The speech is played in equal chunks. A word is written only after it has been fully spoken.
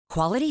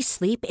Quality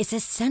sleep is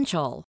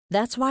essential.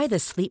 That's why the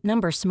Sleep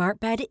Number Smart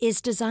Bed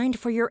is designed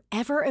for your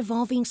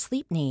ever-evolving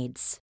sleep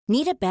needs.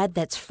 Need a bed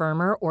that's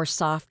firmer or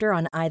softer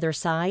on either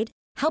side?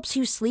 Helps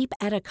you sleep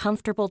at a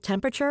comfortable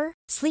temperature?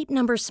 Sleep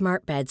Number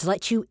Smart Beds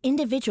let you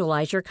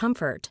individualize your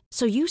comfort,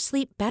 so you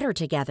sleep better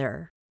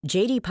together.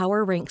 J.D.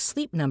 Power ranks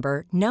Sleep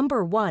Number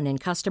number 1 in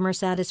customer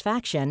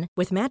satisfaction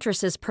with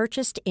mattresses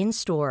purchased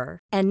in-store.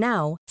 And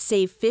now,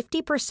 save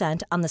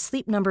 50% on the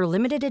Sleep Number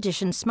Limited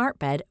Edition Smart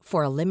Bed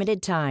for a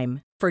limited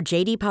time. For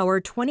J.D. Power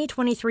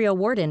 2023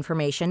 award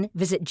information,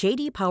 visit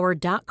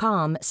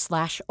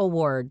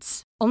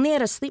jdpower.com/awards. Only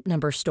at a Sleep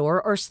Number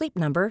store or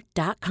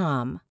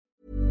sleepnumber.com.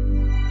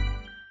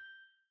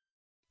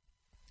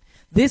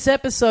 This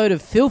episode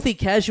of Filthy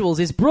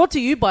Casuals is brought to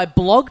you by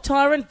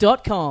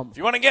blogtyrant.com. If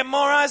you want to get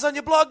more eyes on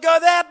your blog, go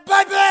there,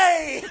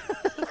 baby!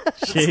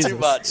 It's too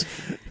much.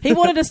 He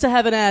wanted us to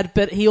have an ad,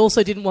 but he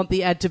also didn't want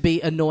the ad to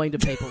be annoying to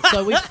people,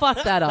 so we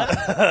fucked that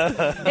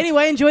up.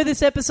 Anyway, enjoy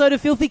this episode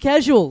of Filthy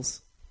Casuals.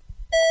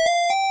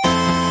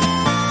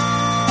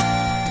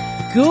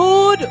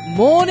 Good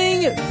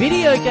morning,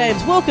 video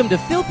games. Welcome to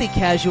Filthy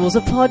Casuals,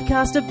 a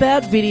podcast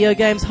about video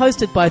games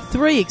hosted by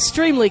three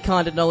extremely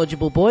kind and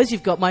knowledgeable boys.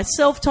 You've got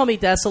myself, Tommy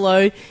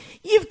Dasilo.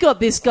 You've got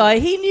this guy.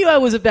 He knew I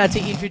was about to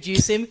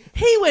introduce him.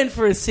 He went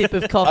for a sip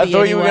of coffee I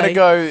thought you were anyway.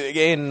 going to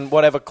go in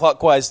whatever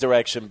clockwise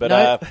direction, but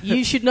No,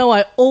 you should know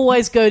I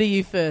always go to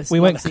you first,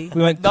 Moxie.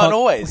 Not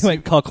always. We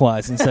went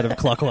cockwise instead of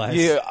clockwise.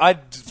 I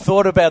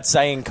thought about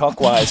saying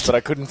cockwise, but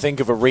I couldn't think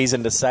of a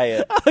reason to say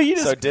it,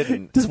 so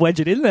didn't. Just wedge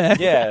it in there.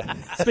 Yeah.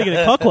 Speaking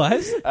of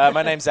clockwise.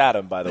 My name's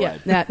Adam, by the Yeah.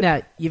 way.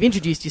 Now, you've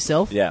introduced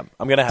yourself. Yeah,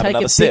 I'm going to have Take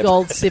another a sip. big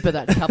old sip of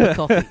that cup of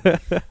coffee.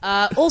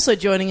 Also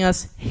joining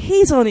us,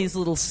 he's on his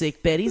little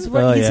sick bed. His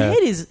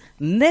head is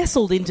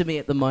nestled into me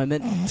at the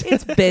moment.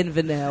 It's Ben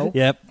Vanel.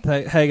 Yep.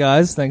 Hey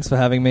guys, thanks for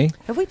having me.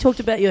 Have we talked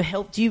about your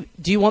health? Do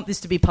you want this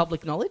to be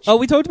public knowledge? Oh,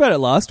 we talked about it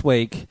last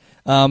week.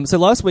 So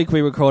last week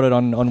we recorded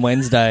on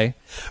Wednesday.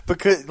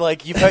 Because,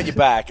 you've hurt your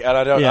back, and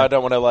I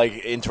don't want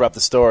to, interrupt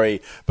the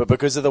story, but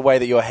because of the way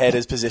that your head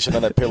is positioned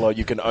on that pillow,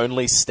 you can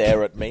only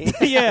stare at me.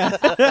 Yeah.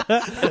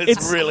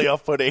 It's really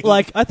off-putting.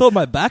 I thought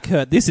my back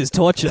hurt. This is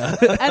torture.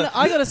 And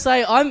I got to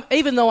say,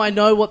 even though I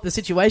know what the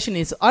situation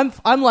is, I'm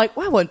like,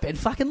 why won't Ben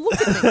fucking look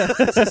at me?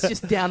 This is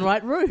just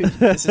downright rude.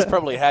 This is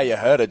probably how you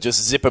heard it,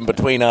 just zipping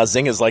between our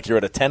zingers like you're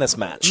at a tennis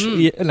match.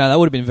 Yeah, no, that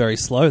would have been very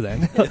slow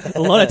then.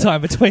 A lot of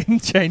time between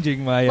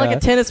changing my... Like a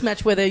tennis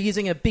match where they're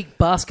using a big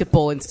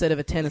basketball instead of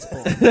a tennis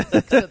ball. So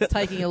it's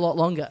taking a lot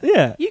longer.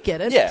 Yeah. You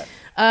get it. Yeah.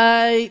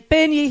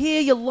 Ben, you're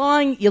here. You're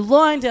lying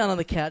down on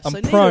the couch, I'm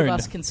so prone. neither of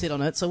us can sit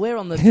on it. So we're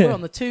on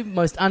the two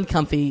most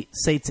uncomfy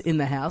seats in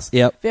the house.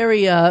 Yep.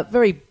 Very,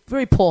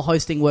 very poor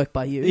hosting work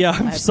by you. Yeah, I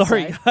I'm have to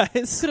sorry, say.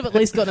 guys. Could have at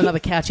least got another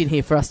couch in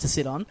here for us to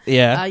sit on.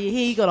 Yeah. You're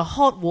here. You got a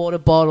hot water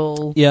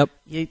bottle. Yep.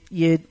 You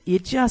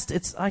just.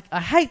 It's.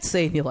 I hate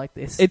seeing you like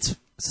this.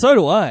 So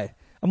do I.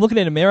 I'm looking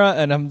in a mirror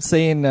and I'm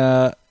seeing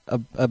a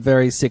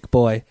very sick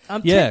boy.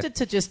 I'm tempted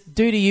to just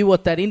do to you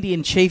what that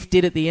Indian chief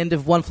did at the end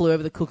of One Flew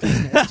Over the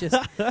Cuckoo's Nest. Just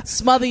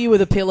smother you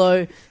with a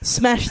pillow,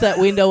 smash that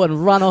window,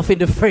 and run off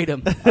into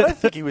freedom. I don't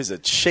think he was a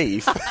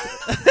chief.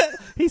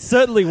 He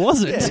certainly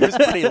wasn't. Yeah, he was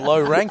pretty low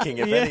ranking,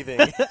 if anything.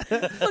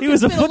 He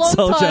was a foot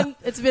soldier.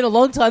 It's been a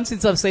long time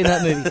since I've seen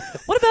that movie.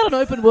 What about an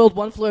open world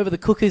One Flew Over the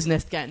Cuckoo's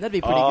Nest game? That'd be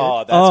pretty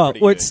good. That's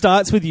pretty well, good. it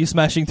starts with you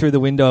smashing through the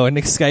window and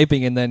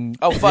escaping, and then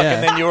and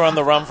then you were on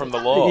the run from the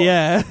law.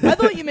 Yeah. I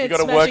thought you meant You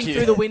gotta work smashing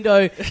through the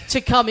window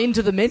to come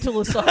into the mental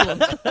asylum.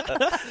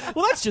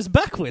 Well, that's just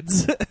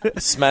backwards.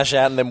 Smash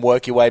out and then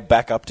work your way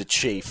back up to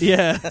chief.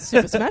 Yeah.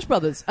 Super Smash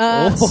Brothers.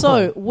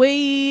 So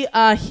we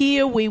are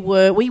here. We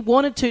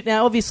wanted to.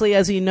 Now, obviously,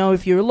 as you know,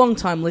 if you're a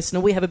long-time listener,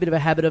 we have a bit of a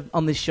habit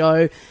on this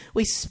show.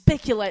 We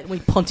speculate and we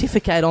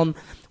pontificate on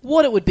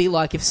what it would be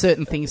like if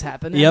certain things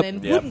happen. Yep.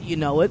 And then, wouldn't you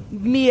know it,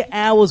 mere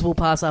hours will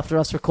pass after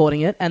us recording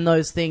it, and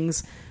those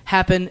things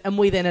happen, and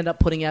we then end up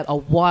putting out a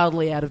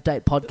wildly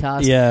out-of-date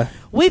podcast. Yeah.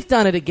 We've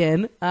done it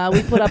again.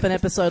 We put up an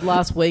episode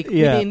last week.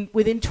 Yeah.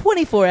 Within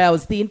 24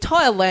 hours, the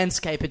entire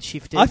landscape had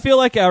shifted. I feel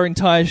like our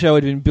entire show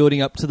had been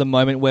building up to the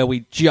moment where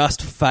we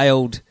just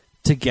failed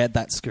to get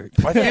that scoop.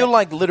 I feel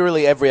like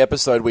literally every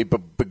episode we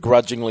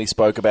begrudgingly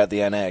spoke about the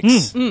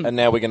NX, and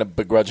now we're going to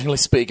begrudgingly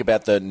speak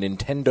about the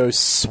Nintendo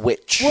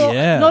Switch. Well,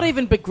 Yeah. not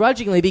even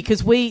begrudgingly,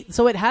 because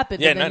it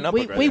happened. Yeah, and no, then not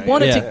we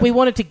begrudgingly.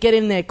 wanted to get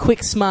in there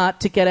quick, smart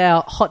to get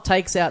our hot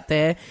takes out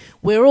there.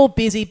 We're all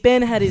busy.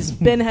 Ben had his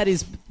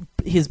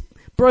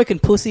broken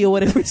pussy or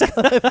whatever he's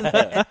got over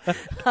there.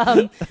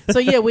 So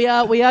yeah, we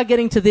are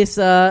getting to this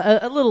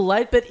a little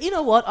late, but you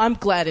know what? I'm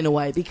glad in a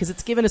way because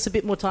it's given us a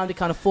bit more time to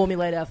kind of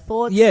formulate our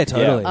thoughts. Yeah,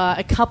 totally.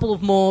 A couple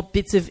of more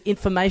bits of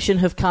information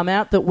have come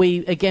out that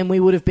we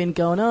would have been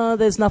going, oh,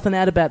 there's nothing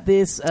out about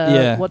this.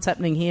 What's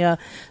happening here?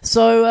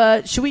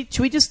 So should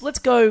we just let's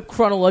go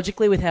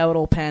chronologically with how it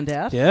all panned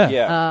out?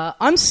 Yeah.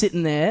 I'm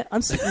sitting there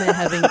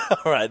having.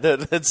 All right,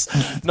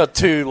 that's not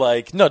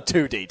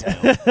too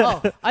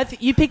detailed.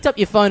 You picked up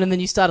your phone and then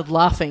you started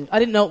laughing. I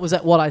didn't know it was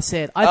at what I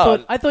said.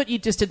 I thought you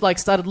just had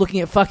started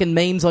looking at fucking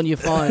memes on your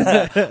phone.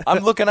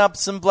 I'm looking up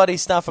some bloody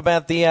stuff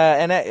about the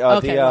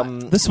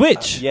the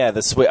Switch. Yeah,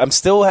 the Switch. I'm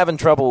still having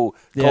trouble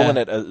calling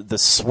it the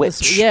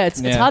Switch.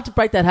 It's hard to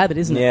break that habit,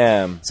 isn't it?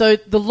 Yeah. So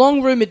the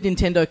long-rumored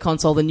Nintendo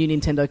console, the new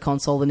Nintendo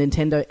console, the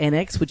Nintendo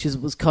NX, which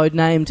was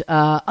codenamed.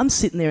 I'm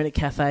sitting there in a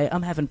cafe.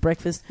 I'm having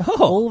breakfast.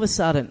 All of a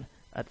sudden,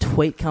 a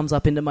tweet comes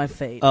up into my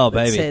feed. Oh,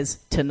 that baby. says,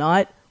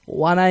 tonight,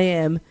 1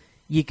 a.m.,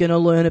 you're going to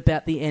learn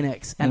about the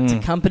NX. And it's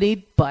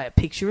accompanied by a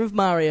picture of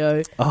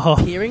Mario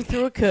peering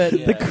through a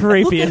curtain. The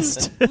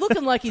creepiest.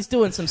 Looking like he's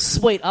doing some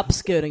sweet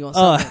upskirting or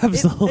something.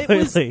 Oh, absolutely.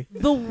 It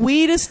was the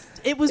weirdest...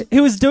 He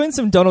was doing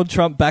some Donald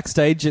Trump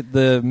backstage at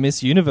the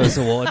Miss Universe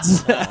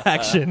Awards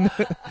action.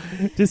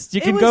 Just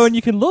you can go and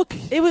you can look.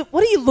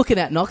 What are you looking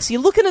at, Knox?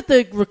 You're looking at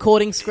the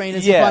recording screen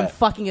as if I'm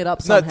fucking it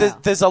up somehow. No,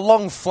 there's a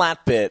long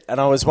flat bit, and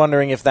I was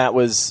wondering if that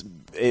was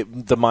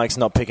the mic's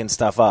not picking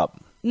stuff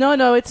up.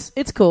 No, it's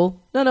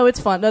cool. No, it's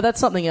fine. No, that's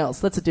something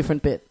else. That's a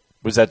different bit.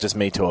 Was that just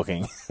me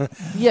talking?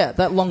 Yeah,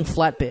 that long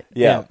flat bit.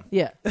 Yeah.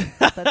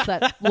 That's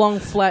that long,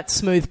 flat,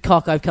 smooth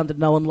cock I've come to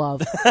know and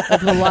love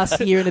over the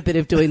last year and a bit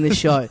of doing this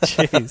show.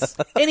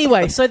 Jeez.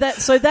 Anyway,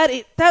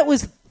 that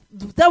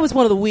was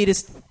one of the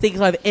weirdest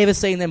things I've ever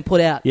seen them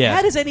put out. Yeah.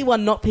 How does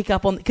anyone not pick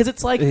up on? Because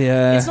it's like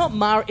it's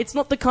not it's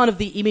not the kind of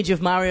the image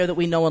of Mario that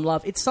we know and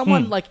love. It's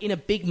someone in a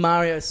big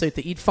Mario suit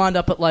that you'd find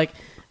up at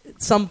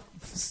some,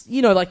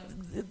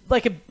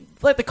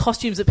 like the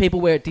costumes that people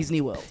wear at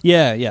Disney World.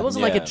 Yeah. It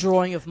wasn't like a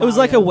drawing of Mario. It was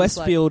like a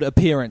Westfield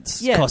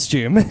appearance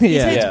costume.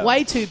 His head's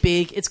way too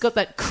big. It's got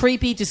that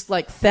creepy, just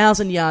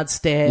 1,000-yard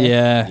stare.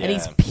 Yeah. And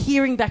he's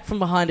peering back from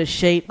behind a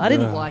sheet. I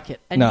didn't like it.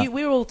 And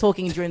we were all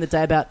talking during the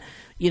day about,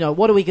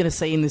 what are we going to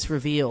see in this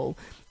reveal?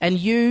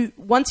 And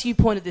once you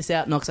pointed this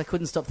out, Knox, I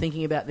couldn't stop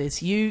thinking about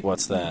this.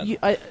 What's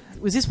that?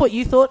 Was this what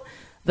you thought?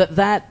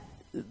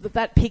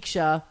 That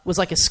picture was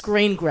like a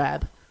screen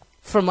grab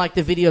from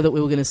the video that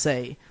we were going to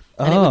see.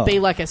 And it would be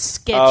like a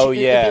sketch. Oh,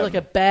 yeah. It would be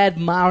like a bad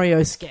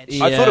Mario sketch.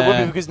 Yeah. I thought it would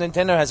be because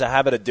Nintendo has a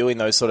habit of doing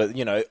those sort of,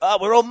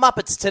 we're all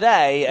Muppets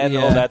today and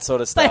all that sort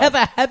of stuff. They have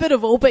a habit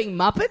of all being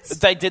Muppets?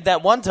 They did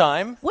that one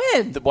time.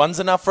 When? The one's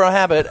enough for a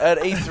habit at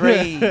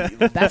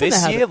E3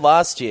 this year,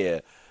 last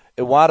year.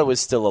 Iwata was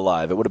still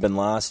alive. It would have been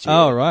last year.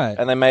 Oh, right.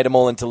 And they made them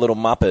all into little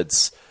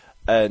Muppets.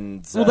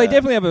 And they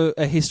definitely have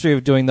a history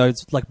of doing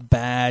those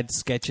bad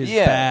sketches,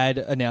 bad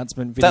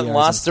announcement videos. That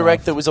last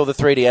direct that was all the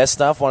 3DS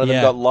stuff, one of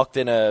them got locked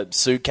in a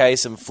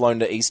suitcase and flown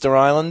to Easter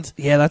Island.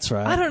 Yeah, that's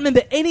right. I don't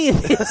remember any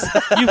of this.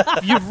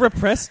 You've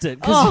repressed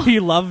it because you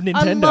love Nintendo.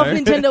 I love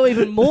Nintendo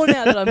even more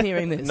now that I'm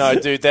hearing this. No,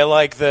 dude, they're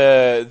like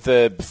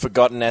the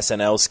forgotten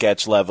SNL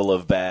sketch level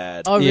of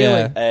bad. Oh, really?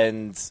 Yeah.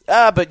 And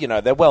but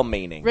they're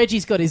well-meaning.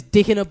 Reggie's got his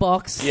dick in a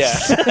box. Yeah.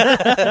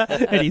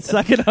 And he's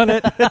sucking on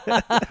it.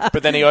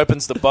 But then he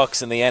opens the box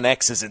and the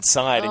NX is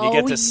inside, and you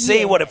get to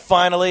see what it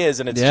finally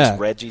is, and it's just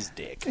Reggie's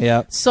dick.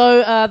 Yeah.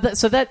 So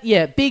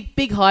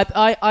big hype.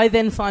 I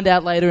then find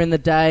out later in the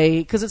day,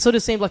 because it sort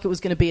of seemed like it was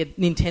going to be a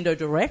Nintendo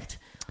Direct.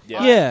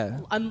 Yeah.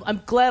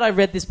 I'm glad I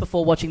read this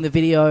before watching the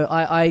video.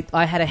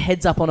 I had a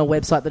heads up on a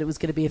website that it was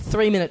going to be a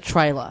 3-minute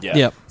trailer. Yeah.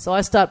 Yep. So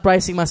I start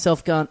bracing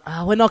myself going,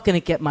 we're not going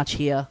to get much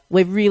here.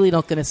 We're really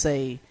not going to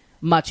see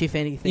much, if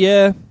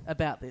anything,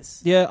 about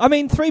this. Yeah, I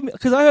mean,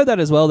 because I heard that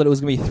as well, that it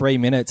was going to be 3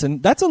 minutes,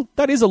 and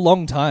that is a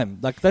long time.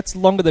 That's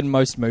longer than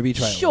most movie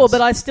trailers. Sure, but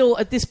I still,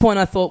 at this point,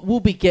 I thought we'll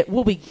be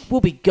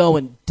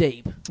going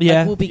deep.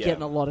 Yeah, we'll be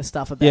getting a lot of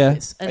stuff about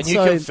this, and you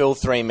can fill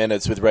 3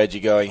 minutes with Reggie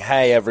going,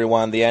 "Hey,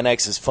 everyone, the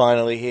NX is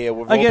finally here.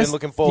 We've all been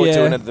looking forward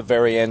to it." And at the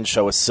very end,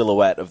 show a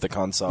silette of the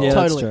console. Yeah,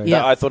 totally.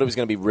 Yeah. I thought it was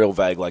going to be real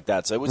vague like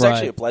that, so it was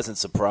actually a pleasant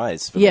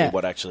surprise for me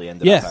what actually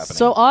ended up happening.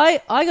 So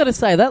I got to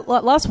say that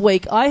last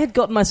week I had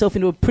gotten myself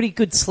into a pretty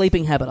good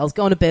sleeping habit. I was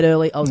going to bed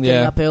early. I was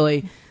getting up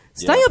early.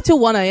 Staying up till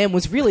 1 a.m.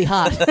 was really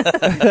hard.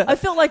 I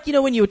felt like,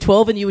 when you were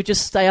 12 and you would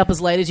just stay up as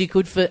late as you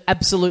could for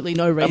absolutely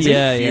no reason.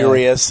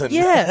 Furious. And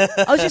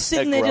I was just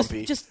sitting there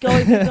just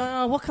going,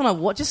 what can I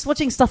watch? Just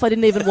watching stuff I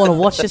didn't even want to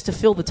watch just to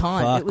fill the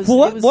time.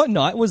 What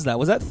night was that?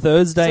 Was that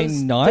Thursday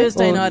night?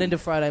 Thursday night into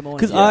Friday morning.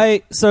 Because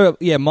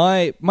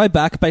my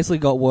back basically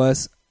got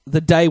worse the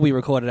day we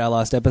recorded our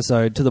last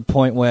episode, to the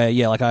point where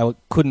I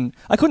couldn't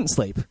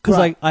sleep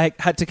because I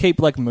had to keep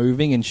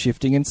moving and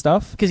shifting and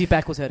stuff because your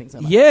back was hurting so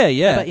much.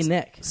 How about your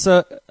neck?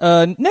 So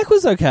neck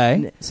was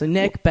okay. So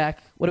neck,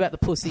 back. What about the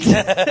pussy?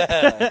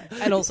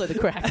 And also the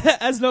crack.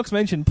 As Knox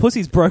mentioned,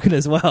 pussy's broken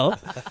as well.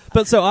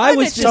 But so I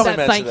was just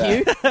thank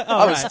you.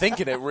 I was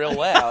thinking it real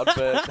loud,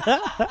 but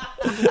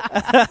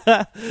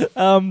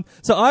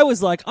so I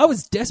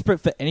was desperate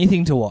for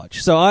anything to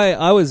watch. So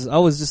I was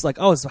just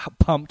I was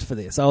pumped for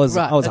this. I was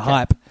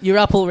hype. You're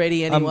up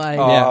already anyway.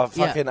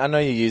 I know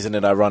you're using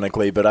it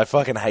ironically, but I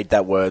fucking hate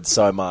that word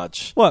so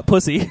much. What,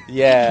 pussy?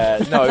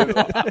 Yeah, no,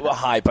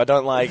 hype. I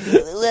don't like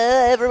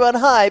everyone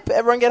hype.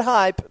 Everyone get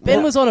hype.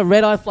 Ben was on a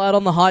red-eye flight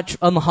on the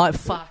hype.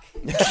 Fuck.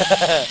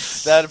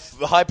 That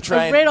hype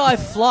train. A red-eye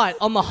flight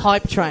on the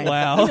hype train.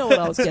 Wow. You know what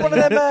I was It's getting one of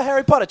at. them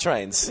Harry Potter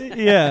trains.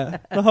 Yeah,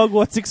 the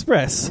Hogwarts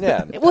Express.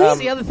 Yeah. Well, here's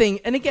the other thing,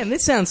 and again,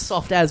 this sounds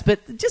soft as,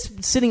 but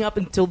just sitting up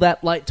until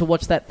that late to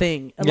watch that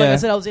thing, and like Yeah. I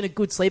said, I was in a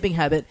good sleeping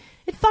habit.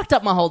 It fucked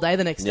up my whole day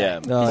the next day. Yeah.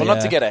 Oh, well, yeah.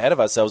 not to get ahead of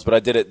ourselves, but I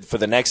did it for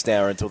the next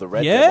hour until the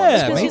Red Yeah, Dead one.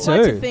 Because me you'd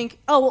like too. to think,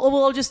 oh,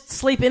 well, I'll just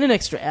sleep in an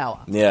extra hour.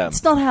 Yeah.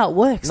 It's not how it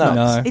works. No.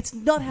 Knox. No. It's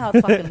not how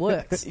it fucking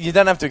works. You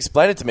don't have to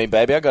explain it to me,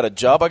 baby. I got a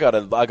job. I got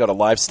a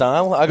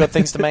lifestyle. I got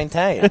things to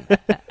maintain.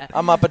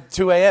 I'm up at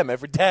 2 a.m.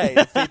 every day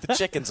to feed the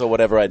chickens or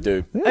whatever I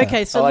do.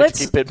 Okay, so I like let's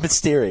to keep it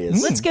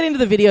mysterious. let's get into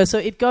the video. So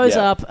it goes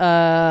Yeah.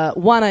 up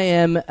 1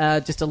 a.m.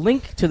 Just a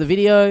link to the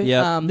video.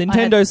 Yeah, I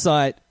Nintendo had-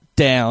 site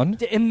down.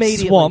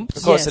 immediately. Swamped.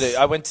 Of course Yes. it is.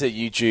 I went to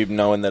YouTube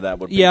knowing that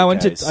would be Yeah,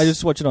 the case. I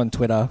just watched it on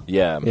Twitter.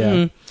 Yeah.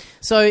 Yeah.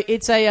 So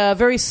it's a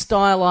very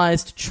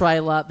stylized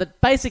trailer that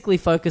basically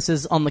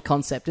focuses on the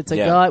concept. It's a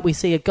Yeah. guy. We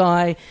see a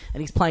guy, and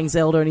he's playing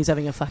Zelda, and he's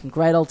having a fucking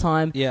great old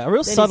time. Yeah, a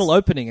real Then subtle he's-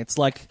 opening. It's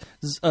like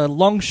a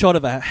long shot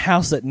of a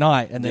house at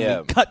night, and then Yeah.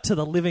 we cut to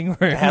the living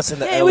room. House in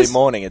the Yeah, it early was-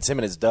 morning. It's him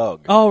and his dog.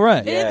 Oh, right.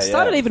 And Yeah, it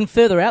started yeah. even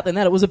further out than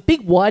that. It was a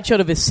big wide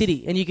shot of a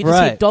city, and you could just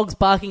hear Right. dogs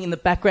barking in the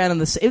background.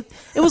 And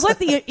it was like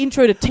the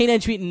intro to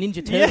Teenage Mutant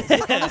Ninja Turtles.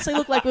 It honestly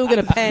looked like we were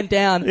going to pan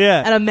down,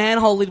 Yeah. and a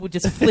manhole lid would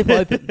just flip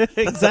open.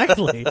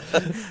 Exactly.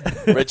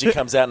 Reggie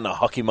comes out in a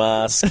hockey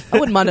mask. I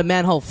wouldn't mind a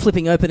manhole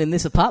flipping open in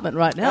this apartment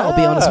right now. I'll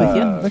be honest with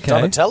you. Okay.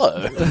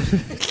 Donatello.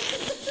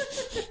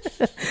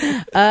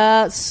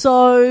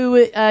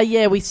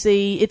 Yeah, we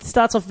see it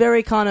starts off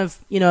very kind of,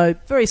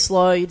 very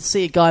slow. You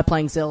see a guy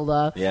playing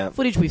Zelda. Yeah.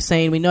 Footage we've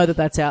seen. We know that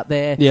that's out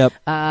there. Yep.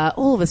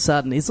 All of a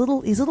sudden, his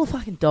little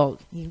fucking dog,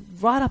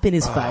 right up in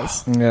his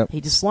face. Yep.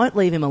 He just won't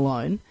leave him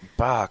alone.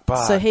 Bark,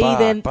 bark, So he bark,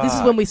 then, bark. this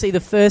is when we see the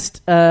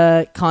first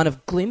kind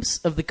of glimpse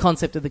of the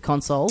concept of the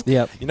console.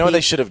 Yep. You know what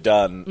they should have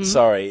done? Mm-hmm.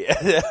 Sorry.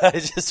 I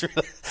just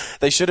realized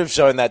they should have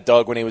shown that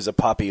dog when he was a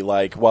puppy,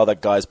 like while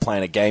that guy's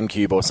playing a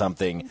GameCube or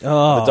something.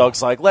 Oh. The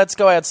dog's like, let's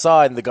go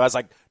outside. And the guy's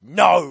like,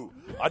 no,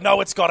 I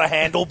know it's got a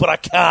handle, but I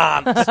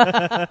can't.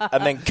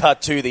 And then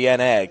cut to the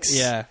NX.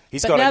 Yeah.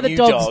 He's But got now a the new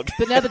dog's, dog.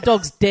 But now the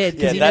dog's dead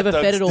because Yeah, he that never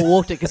fed dog's- it or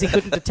walked it because he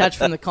couldn't detach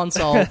from the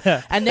console.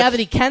 And now that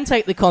he can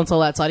take the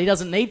console outside, he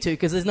doesn't need to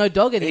because there's no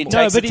dog He anymore.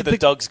 takes it to the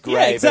dog's grave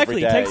Yeah,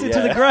 exactly. every day. Takes it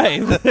to the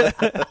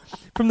grave.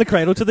 From the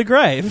cradle to the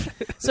grave.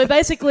 So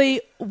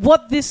basically,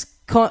 what this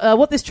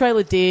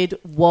trailer did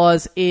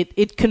was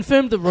it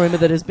confirmed the rumor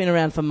that has been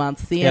around for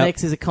months. The Yep.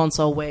 NX is a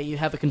console where you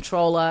have a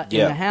controller in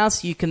Yeah. the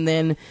house. You can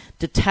then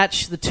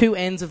detach the two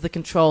ends of the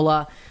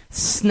controller,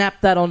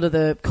 snap that onto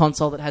the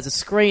console that has a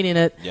screen in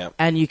it, Yep.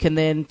 and you can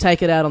then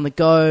take it out on the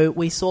go.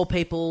 We saw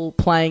people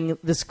playing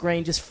the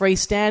screen just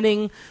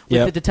freestanding with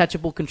Yep. the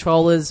detachable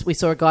controllers. We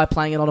saw a guy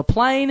playing it on a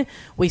plane.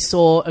 We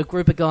saw a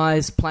group of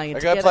guys playing it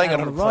A guy together playing out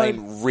it on a the road.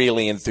 plane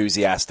really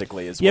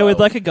enthusiastically as Yeah, well. with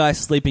like a guy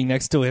sleeping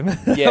next to him.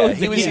 Yeah,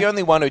 he was the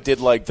only one who did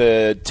like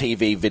the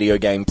TV video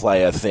game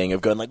player thing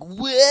of going like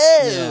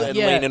whoa and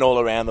Yeah. leaning all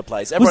around the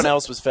place. Everyone it-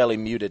 else was fairly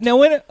muted. Now,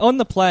 when on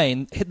the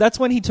plane, that's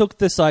when he took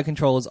the side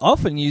controllers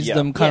off and used Yeah.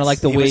 them kind of Yes. like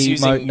the he was Wii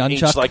using remote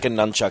each nunchuck. like a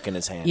nunchuck in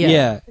his hand.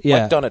 Yeah.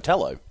 Yeah. Like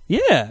Donatello. Yeah.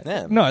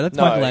 Yeah. No, that's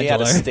no, Michelangelo. he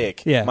had a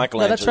stick. Yeah. No,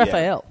 Michelangelo. that's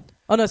Raphael.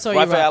 Oh no, sorry,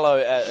 you're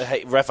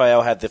right.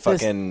 Raphael had the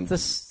fucking. the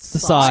size.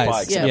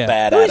 spikes Yeah. and a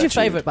bad Who was your attitude.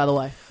 favourite, by the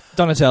way?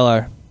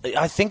 Donatello.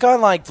 I think I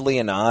liked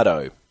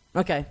Leonardo.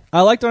 Okay.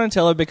 I like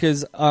Donatello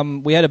because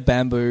we had a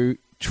bamboo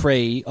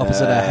tree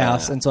opposite our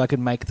house, and so I could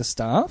make the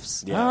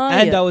staffs. Yeah. Ah,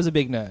 And yeah. I was a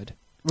big nerd.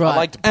 Right. I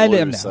liked And blue,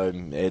 him now. so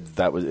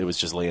it was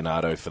just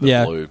Leonardo for the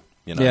Yeah. blue.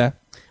 You know. Yeah.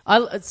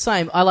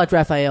 Same. I liked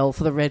Raphael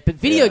for the red, but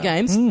video Yeah.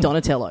 games,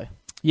 Donatello.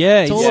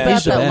 Yeah. It's all Yeah, about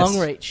he's the that best. long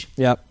reach.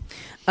 Yep.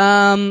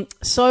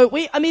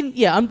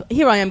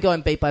 Here I am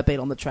going beat by beat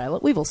on the trailer.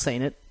 We've all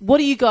seen it. What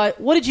did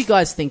you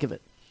guys think of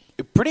it?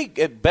 Pretty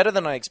better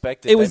than I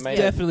expected. It was They made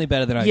definitely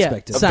better than I Yeah.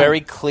 expected. a Same.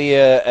 very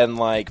clear and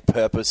like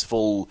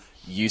purposeful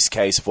use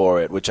case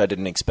for it, which I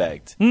didn't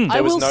expect. There I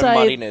was will no say-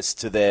 muddiness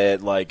to their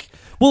like.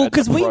 Well,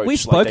 because we approach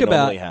spoke like they about,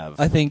 normally have.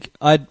 I think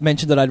I'd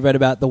mentioned that I'd read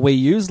about the Wii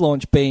U's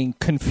launch being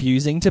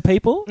confusing to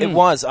people. It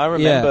was. I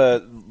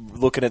remember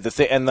looking at the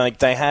thing, and like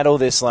they had all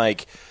this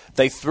like.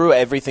 They threw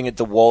everything at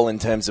the wall in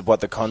terms of what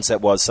the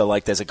concept was. So,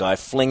 like, there's a guy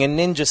flinging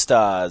ninja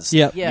stars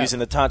Yep. Yeah. using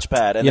the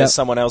touchpad, and Yep. there's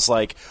someone else,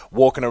 like,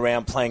 walking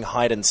around playing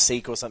hide and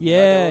seek or something. Yeah,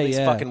 Like, there were all these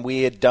yeah. fucking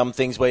weird, dumb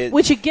things where...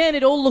 Which again,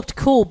 it all looked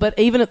cool, but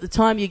even at the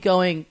time, you're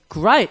going,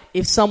 great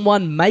if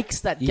someone makes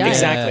that game,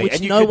 Exactly. which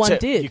And you no could one te-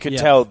 did. You could Yeah.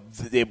 tell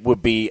it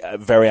would be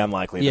very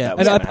unlikely Yeah, that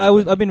was and going to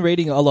happen. I've been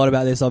reading a lot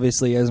about this,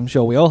 obviously, as I'm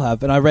sure we all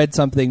have. And I read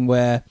something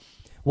where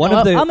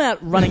I'm out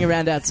running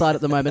around outside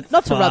at the moment,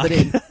 not to rub it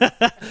in.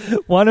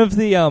 one of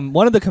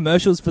the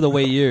commercials for the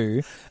Wii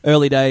U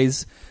early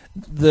days.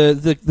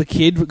 The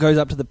kid goes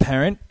up to the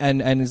parent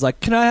and is like,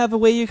 "Can I have a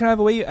Wii U? Can I have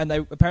a Wii U?" And they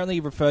apparently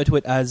refer to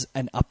it as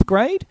an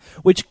upgrade,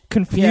 which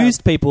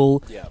confused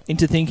people Yeah.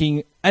 into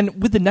thinking,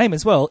 and with the name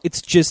as well,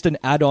 it's just an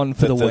add-on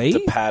for the Wii. The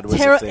pad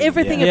was a thing.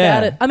 Everything yeah.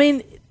 about Yeah. it. I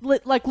mean,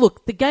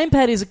 look, the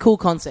gamepad is a cool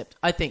concept,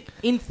 I think,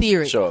 in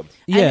theory. Sure.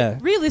 And Yeah.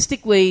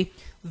 realistically,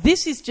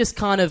 this is just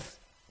kind of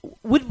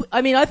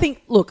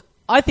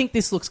I think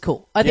this looks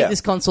cool. I think Yeah.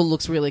 this console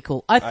looks really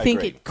cool. I think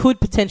agree. it could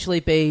potentially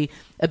be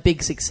a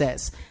big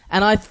success.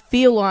 And I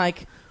feel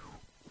like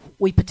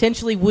we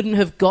potentially wouldn't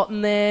have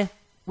gotten there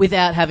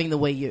without having the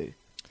Wii U.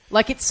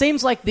 Like, it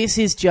seems like this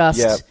is just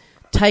Yeah.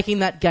 taking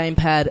that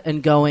gamepad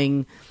and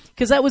going...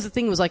 Because that was the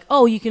thing, it was like,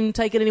 oh, you can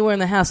take it anywhere in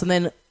the house. And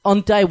then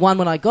on day one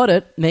when I got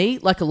it,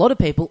 like a lot of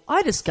people,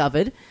 I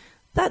discovered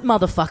that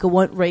motherfucker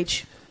won't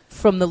reach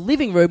from the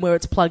living room where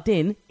it's plugged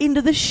in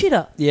into the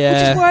shitter. Yeah.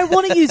 Which is where I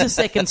want to use a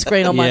second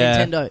screen on my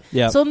Yeah. Nintendo.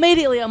 Yeah. So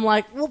immediately I'm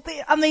like, well,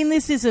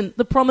 this isn't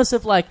the promise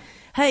of like,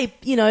 hey,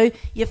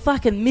 your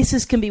fucking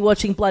missus can be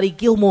watching bloody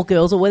Gilmore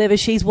Girls or whatever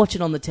she's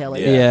watching on the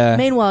telly. Yeah.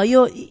 Meanwhile,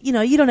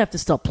 you don't have to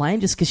stop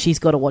playing just because she's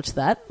got to watch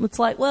that. It's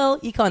like, well,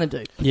 you kind of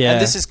do. Yeah.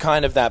 And this is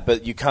kind of that,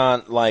 but you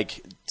can't,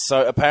 like...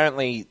 So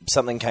apparently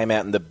something came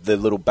out and the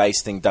little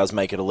base thing does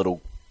make it a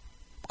little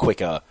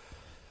quicker.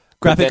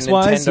 But then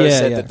Graphics-wise, Nintendo yeah,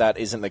 said yeah. that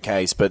isn't the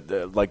case,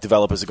 but like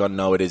developers have gone,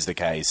 no, it is the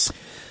case.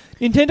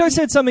 Nintendo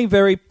said something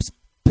very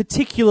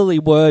particularly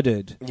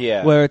worded.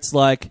 Yeah. Where it's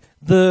like,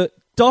 the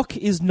dock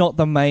is not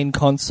the main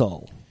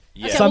console.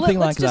 Yeah. Okay, Something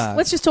well, like that.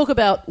 Let's just talk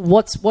about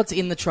what's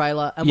in the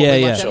trailer and what Yeah, we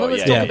yeah. like. Sure,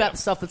 Let's yeah. talk about the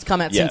stuff that's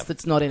come out Yeah. since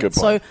that's not in Good it.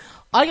 point. So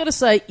I got to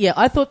say, yeah,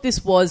 I thought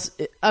this was.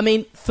 I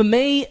mean, for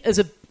me as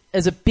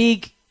a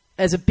big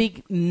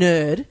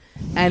nerd,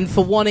 and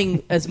for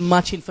wanting as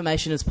much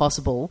information as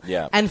possible,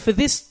 Yeah. and for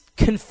this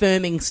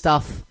confirming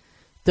stuff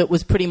that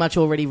was pretty much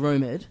already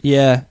rumored.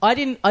 Yeah. I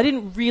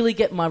didn't really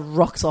get my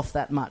rocks off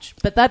that much.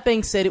 But that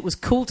being said, it was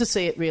cool to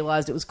see it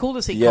realised. It was cool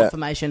to see Yeah.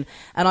 confirmation.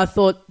 And I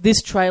thought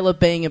this trailer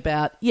being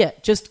about,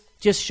 just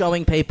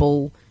showing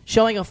people,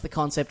 showing off the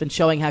concept and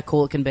showing how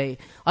cool it can be.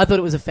 I thought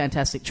it was a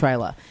fantastic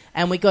trailer.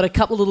 And we got a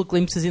couple of little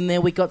glimpses in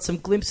there. We got some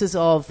glimpses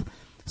of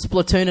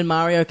Splatoon and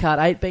Mario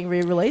Kart 8 being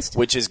re-released.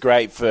 Which is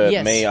great for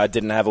Yes. me. I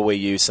didn't have a Wii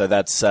U, so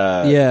that's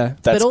Yeah.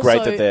 that's But great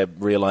also- that they're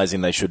realizing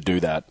they should do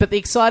that. But the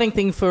exciting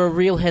thing for a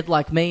real head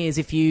like me is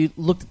if you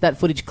looked at that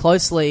footage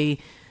closely,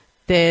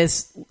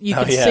 you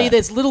can see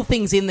there's little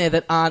things in there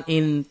that aren't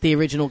in the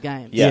original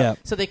game. Yeah.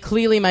 So they're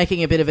clearly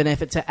making a bit of an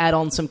effort to add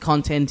on some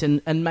content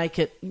and make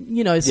it, so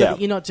Yeah. that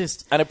you're not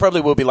just... And it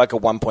probably will be like a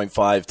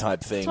 1.5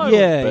 type thing. Totally.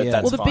 Yeah, but yeah.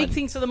 that's Well, the fine. big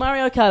thing, so the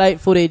Mario Kart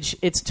 8 footage,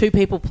 it's two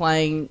people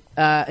playing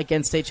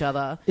against each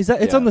other. Is that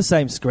it's Yeah. on the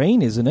same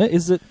screen, isn't it?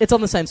 Is it? It's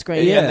on the same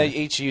screen. Yeah, Yeah. and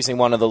they're each using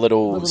one of the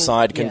little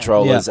side yeah.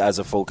 controllers as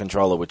a full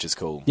controller, which is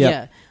cool.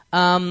 Yeah.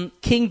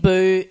 King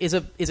Boo is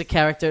a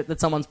character that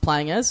someone's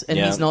playing as, and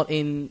Yeah. he's not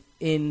in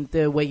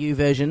the Wii U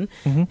version.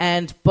 Mm-hmm.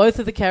 And both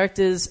of the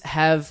characters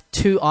have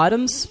 2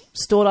 items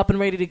stored up and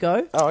ready to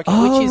go. Oh, okay.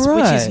 Oh, which is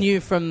right. new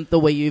from the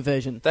Wii U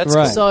version. That's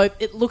Right. cool. So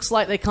it looks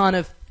like they're kind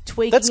of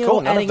tweaking That's it cool.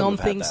 or None of adding them on have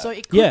had things. that. So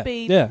it could Yeah,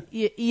 be...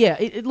 yeah.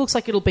 It looks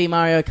like it'll be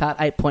Mario Kart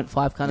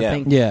 8.5 kind of Yeah.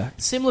 thing. Yeah.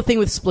 Similar thing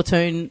with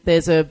Splatoon.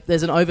 There's an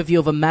overview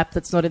of a map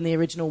that's not in the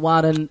original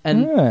one,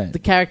 and Right. the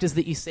characters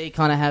that you see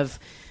kind of have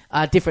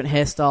different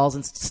hairstyles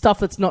and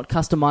stuff that's not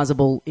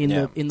customizable in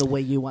Yeah. the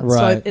Wii U one.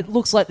 Right. So it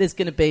looks like there's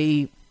going to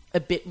be a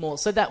bit more.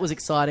 So that was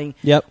exciting.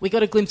 Yep. We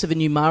got a glimpse of a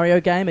new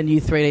Mario game, a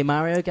new 3D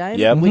Mario game,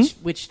 Yep.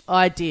 which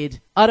I did.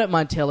 I don't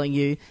mind telling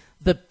you,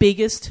 the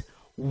biggest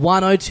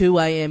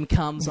 1:02 a.m.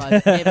 comes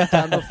I've ever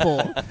done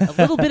before. A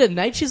little bit of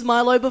Nature's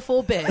Milo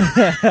before bed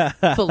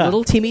for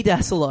little Timmy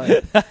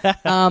Dassolo.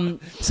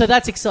 So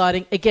that's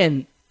exciting.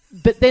 Again,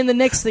 but then the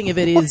next thing of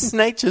it What's is...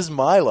 Nature's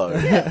Milo?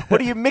 What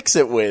do you mix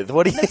it with?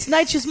 What do you... It's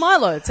Nature's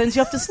Milo. It sends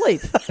you off to sleep.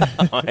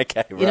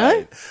 Okay, right. You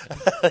know?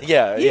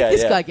 yeah.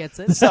 This guy gets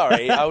it.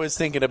 Sorry, I was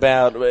thinking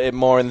about it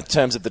more in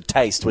terms of the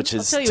taste, which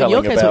I'll is tell you in telling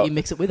your case about... what you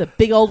mix it with. A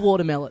big old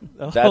watermelon.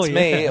 That's Oh, yeah.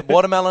 me.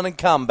 Watermelon and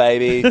cum,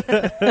 baby.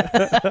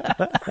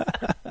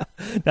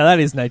 Now that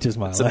is Nature's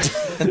Mile.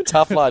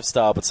 Tough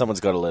lifestyle, but someone's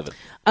got to live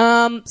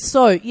it.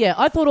 So, yeah,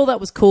 I thought all that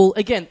was cool.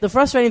 Again, the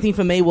frustrating thing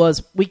for me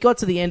was we got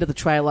to the end of the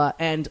trailer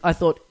and I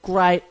thought,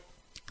 great,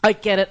 I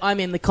get it. I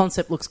mean, the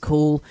concept looks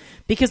cool.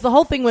 Because the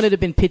whole thing when it had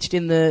been pitched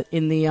in the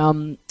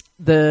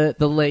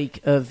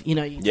leak of, you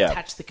Yeah.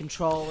 attach the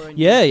controller. And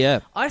Yeah.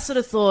 I sort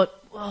of thought,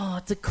 oh,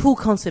 it's a cool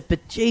concept,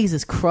 but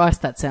Jesus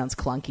Christ, that sounds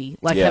clunky.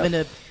 Like Yeah. having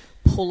to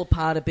pull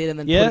apart a bit and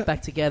then Yeah. put it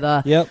back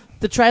together. Yep.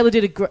 The trailer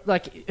did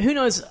who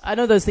knows? I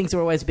know those things are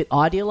always a bit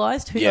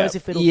idealized. Who Yeah. knows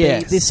if it'll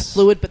Yes. be this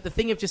fluid? But the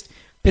thing of just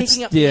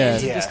picking up the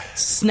ends and Yeah. just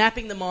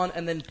snapping them on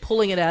and then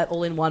pulling it out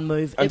all in one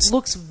move, I'm it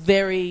looks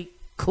very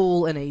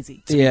cool and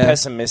easy. Yeah.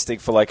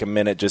 Pessimistic for like a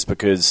minute just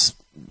because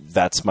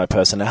that's my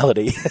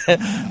personality.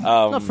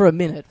 Not for a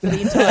minute, for the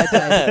entire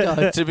day. But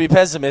go. To be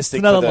pessimistic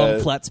Another for long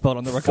the flat spot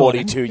on the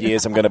recording. 42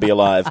 years I'm going to be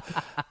alive.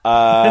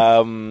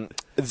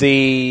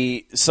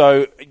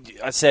 So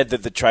I said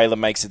that the trailer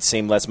makes it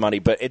seem less money,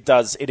 but it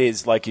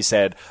is, like you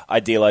said,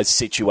 idealized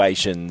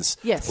situations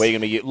Yes. where you're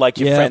going to, like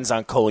your Yeah. friends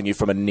aren't calling you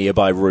from a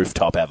nearby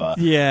rooftop ever.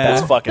 Yeah.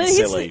 That's fucking But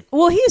here's silly.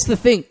 here's the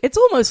thing. It's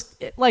almost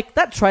like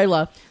that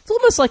trailer. It's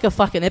almost like a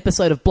fucking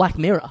episode of Black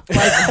Mirror.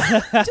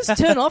 Like, just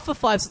turn off for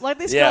 5. Like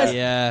this Yeah. guy's,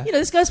 Yeah.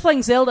 this guy's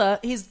playing Zelda.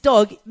 His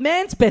dog,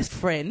 man's best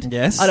friend.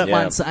 Yes. I don't Yeah.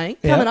 mind saying,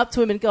 Yeah. coming up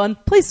to him and going,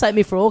 "Please take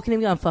me for a walk," and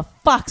him going, "For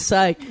fuck's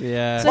sake."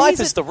 Yeah. So Life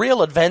he's is the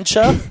real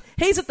adventure.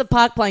 He's at the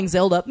park playing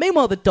Zelda.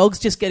 Meanwhile, the dog's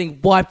just getting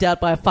wiped out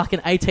by a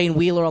fucking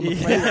 18-wheeler on the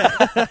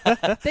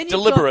freeway. Then you've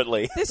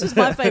Deliberately. got- this is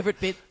my favourite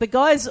bit. The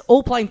guys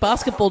all playing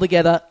basketball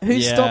together who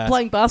Yeah. stopped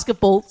playing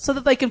basketball so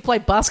that they can play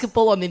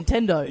basketball on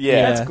Nintendo.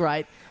 Yeah. That's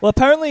great. Well,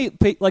 apparently,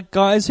 like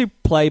guys who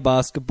play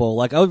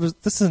basketball,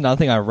 this is another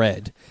thing I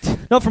read,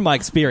 not from my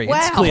experience,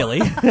 Wow. clearly.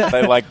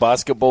 They like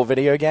basketball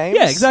video games?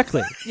 Yeah,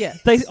 exactly. Yeah.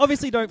 They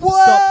obviously don't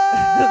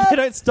stop. They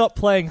don't stop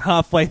playing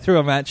halfway through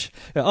a match.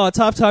 Oh, it's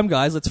half time,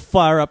 guys. Let's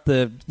fire up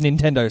the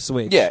Nintendo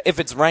Switch. Yeah,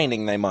 if it's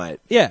raining, they might.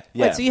 Yeah.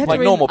 Yeah, Wait, so you had like to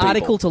read an normal people.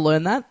 article to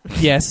learn that?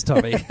 Yes,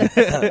 Tommy.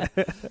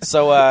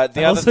 So I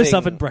the other also thing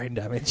suffered brain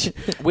damage.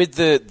 with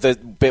the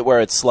bit where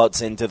it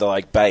slots into the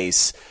like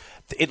base,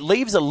 it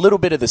leaves a little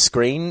bit of the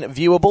screen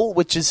viewable,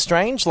 which is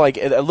strange. Like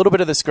a little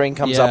bit of the screen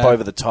comes up Yeah.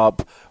 over the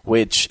top,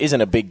 which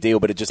isn't a big deal,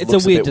 but it just It's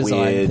looks a weird bit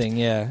design weird. thing,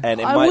 yeah. And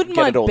it I might wouldn't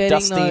get mind it all betting,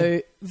 dusty.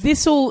 though,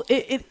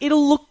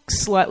 it'll look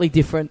slightly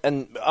different.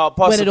 And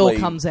possibly, all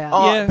comes out.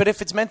 Oh, Yeah. But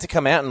if it's meant to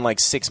come out in like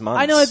 6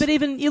 months, I know, but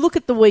even you look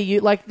at the Wii U,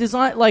 like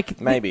design, like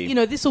Maybe. you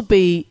know, this will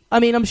be. I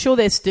mean, I'm sure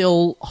they're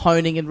still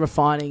honing and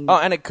refining. oh,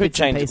 and it could bits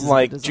and change. pieces of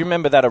Like, the do you design.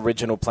 remember that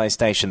original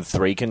PlayStation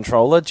 3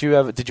 controller? Did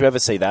you ever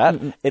see that?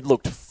 It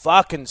looked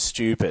fucking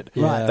stupid.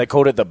 Right. They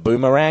called it the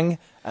boomerang.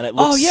 And it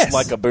looks yes.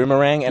 like a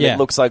boomerang, and Yeah. it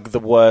looks like the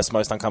worst,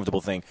 most uncomfortable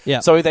thing.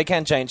 Yeah. So they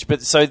can change.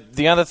 But so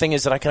the other thing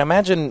is that I can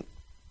imagine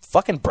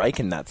fucking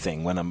breaking that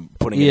thing when I'm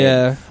putting it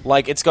Yeah. in.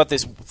 Like, it's got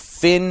this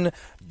thin,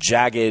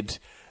 jagged,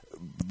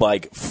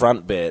 like,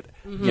 front bit,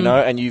 you know,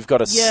 and you've got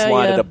to Yeah,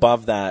 slide yeah. it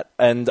above that.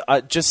 And I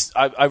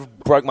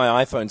broke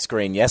my iPhone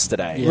screen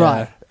yesterday. Yeah.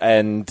 Right.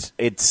 And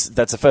that's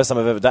the first time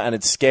I've ever done, and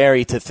it's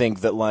scary to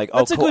think that like,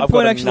 That's oh, a cool, good I've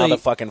point, got actually. another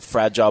fucking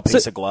fragile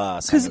piece of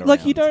glass. Because, hanging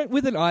like, you around. don't,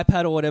 with an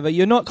iPad or whatever,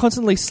 you're not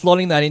constantly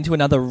slotting that into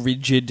another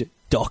rigid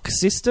dock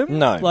system.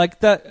 No.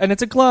 Like that, and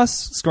it's a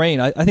glass screen.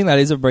 I think that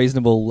is a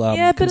reasonable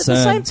yeah, but concern. at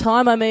the same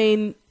time, I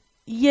mean,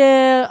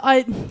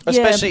 yeah.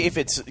 Especially if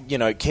it's, you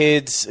know,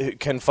 kids who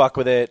can fuck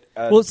with it.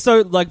 Well,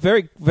 so, like,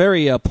 very,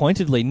 very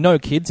pointedly, no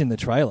kids in the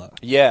trailer.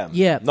 Yeah.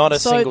 Yeah. Not a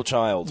So- single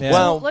child. Yeah.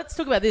 Well, let's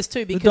talk about this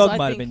too, because dog I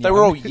might have think been they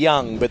were all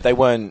young, but they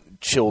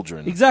weren't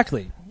children.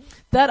 Exactly.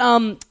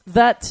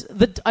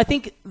 I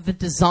think the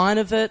design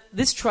of it,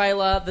 this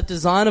trailer, the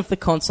design of the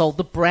console,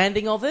 the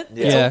branding of it,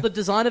 it's Yeah. all, the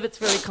design of it's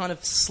very kind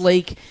of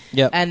sleek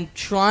Yep. and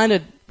trying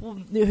to, well,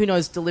 who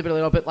knows, deliberately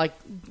or not, but like,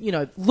 you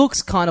know,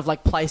 looks kind of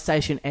like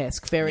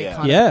PlayStation-esque, very Yeah.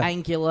 kind Yeah. of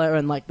angular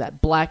and like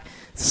that black,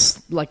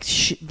 like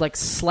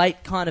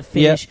slate kind of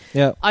finish.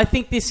 Yeah. I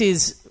think this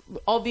is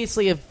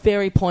obviously a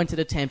very pointed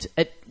attempt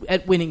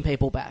at winning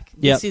people back.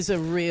 Yep. This is a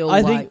real,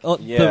 I like, think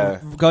Yeah.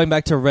 going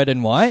back to red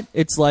and white,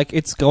 it's like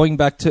it's going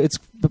back to it's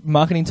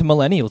marketing to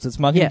millennials. It's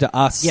marketing Yeah. to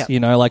us, Yeah.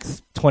 you know, like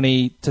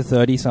 20 to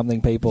 30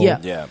 something people Yeah.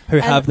 Yeah. who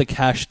And- have the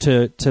cash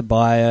to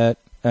buy it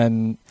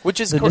and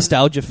Which is the cool.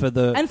 nostalgia for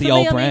the And for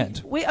old me,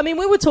 brand. I mean,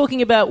 we were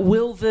talking about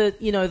will the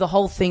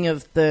whole thing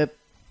of the.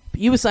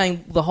 You were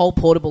saying the whole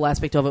portable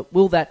aspect of it.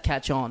 Will that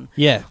catch on?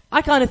 Yeah.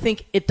 I kind of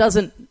think it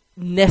doesn't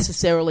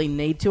necessarily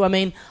need to. I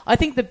mean, I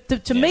think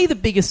to me the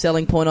biggest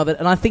selling point of it,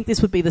 and I think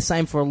this would be the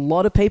same for a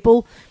lot of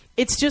people.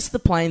 It's just the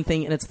plain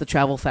thing, and it's the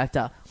travel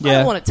factor. I Yeah.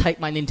 don't want to take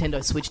my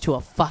Nintendo Switch to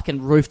a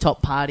fucking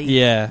rooftop party.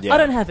 Yeah. Yeah. I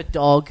don't have a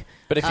dog.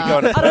 But if you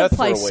go to I don't Perth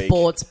play for a week,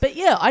 sports, but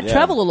yeah, I Yeah.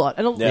 travel a lot,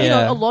 and you Yeah. know,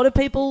 Yeah. a lot of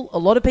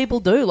people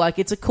do. Like,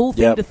 it's a cool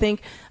thing Yep. to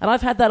think, and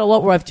I've had that a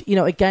lot where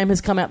a game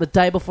has come out the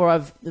day before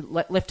I've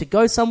left to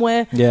go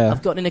somewhere. Yeah.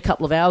 I've gotten in a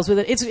couple of hours with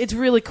it. It's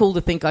really cool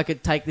to think I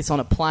could take this on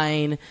a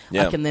plane.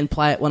 Yeah. I can then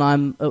play it when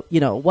I'm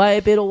away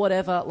a bit or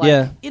whatever. Like,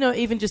 Yeah.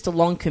 even just a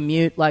long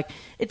commute. Like,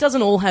 it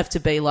doesn't all have to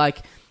be like,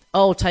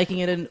 oh, taking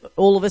it and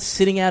all of us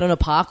sitting out in a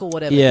park or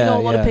whatever. Yeah, A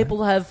lot yeah. of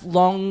people have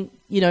long,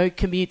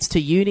 commutes to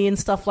uni and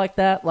stuff like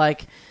that.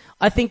 Like,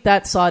 I think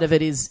that side of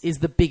it is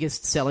the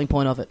biggest selling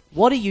point of it.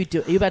 What do you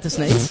do? Are you about to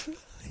sneeze?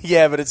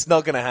 yeah, but it's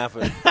not going to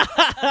happen.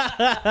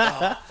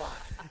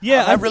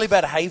 Yeah. I've had really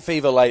bad hay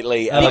fever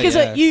lately. and Because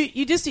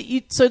yeah.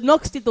 so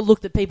Knox did the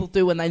look that people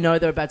do when they know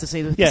they're about to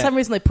sneeze. For Yeah. some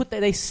reason,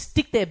 they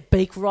stick their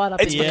beak right up.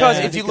 it's in Yeah. because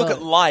there if you to look go.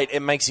 at light, it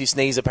makes you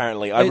sneeze,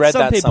 apparently. I It's read some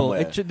that people,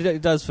 somewhere.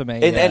 It does for me.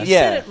 And Said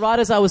yeah. it right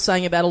as I was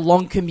saying about a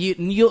long commute,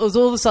 and it was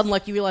all of a sudden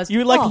like you realised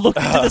You looked into the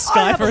I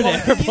sky have for a an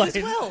long commute as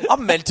airplane. well.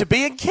 I'm meant to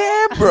be in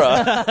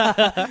Canberra.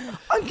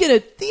 I'm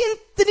gonna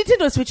the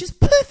Nintendo Switch is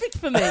perfect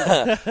for me.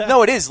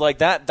 No, it is like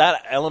that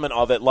element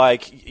of it.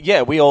 Like,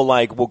 yeah, we all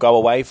like will go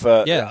away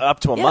for Yeah. up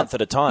to a Yeah. month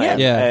at a time,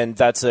 Yeah. Yeah. and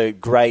that's a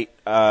great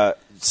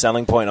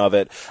selling point of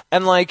it.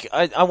 And like,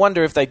 I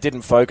wonder if they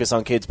didn't focus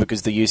on kids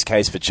because the use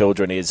case for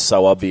children is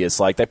so obvious.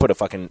 Like, they put a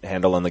fucking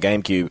handle on the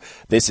GameCube.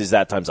 This is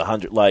that times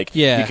 100. Like,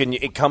 Yeah.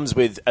 it comes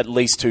with at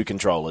least 2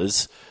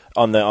 controllers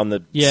on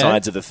the Yeah.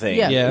 sides of the thing.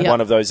 Yeah. Yeah.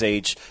 One of those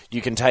each.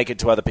 You can take it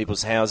to other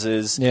people's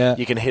houses. Yeah.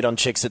 You can hit on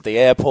chicks at the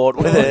airport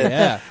with it.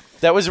 Yeah.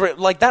 That was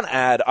like that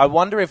ad. I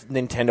wonder if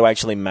Nintendo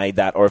actually made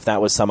that, or if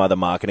that was some other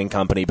marketing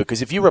company.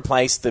 Because if you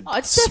replace the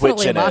it's Switch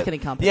definitely a in marketing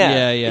it, company.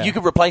 Yeah. you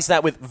could replace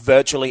that with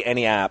virtually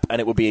any app, and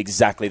it would be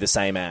exactly the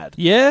same ad.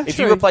 Yeah, if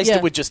true, you replaced yeah.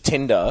 it with just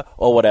Tinder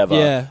or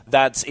whatever,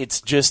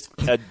 it's just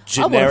a I want to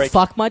generic.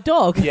 fuck my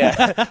dog.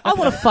 Yeah. I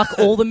want to fuck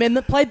all the men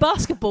that play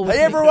basketball with Hey,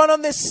 me. everyone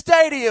on this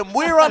stadium,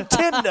 we're on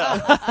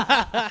Tinder.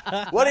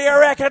 What do you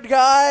reckon,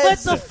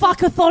 guys? Let the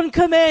fuckathon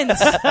commence.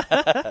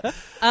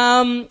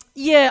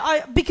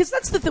 Because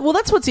that's the thing. Well,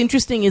 that's what's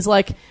interesting is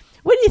like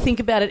when you think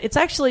about it, it's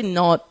actually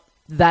not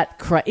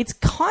that It's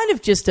kind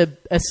of just a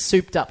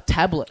souped up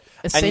tablet,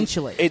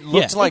 essentially. And it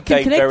looks like It can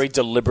they connect- very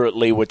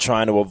deliberately were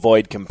trying to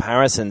avoid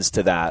comparisons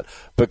to that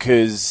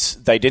because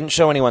they didn't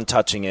show anyone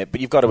touching it, but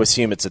you've got to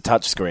assume it's a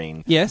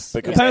touchscreen. Yes,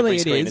 Because apparently every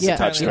it screen is. is Yeah. a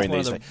touch screen Apparently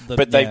these it's days. one of the-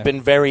 But they've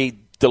been very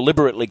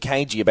deliberately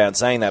cagey about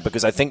saying that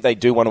because I think they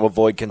do want to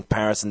avoid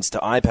comparisons to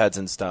iPads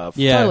and stuff.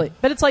 Yeah. Totally.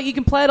 But it's like you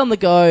can play it on the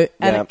go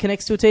and Yeah. it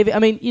connects to a TV. I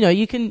mean,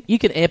 you can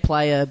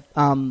AirPlay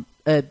an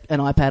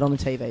iPad on a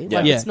TV.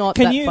 Like, Yeah. it's not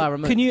Can that you, far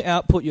removed. Can you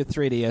output your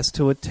 3DS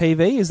to a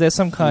TV? Is there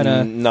some kind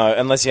of... No,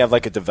 unless you have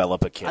like a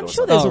developer kit I'm or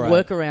sure something. there's Oh, a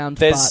right. workaround.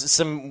 There's but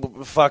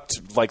some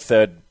fucked like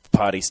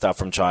third-party stuff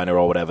from China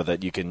or whatever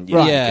that you can...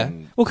 Right. you Yeah.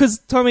 can- Well, because,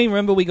 Tommy,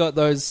 remember we got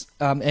those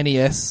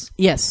NES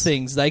yes.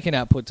 things they can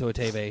output to a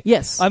TV.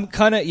 Yes. I'm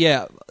kind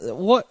of,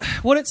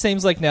 what it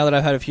seems like now that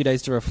I've had a few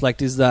days to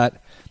reflect is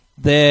that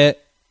they've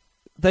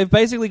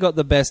basically got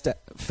the best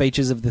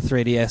features of the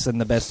 3DS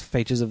and the best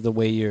features of the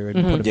Wii U and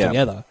put them Yeah.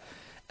 together.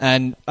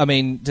 And, I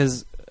mean,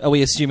 are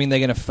we assuming they're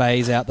going to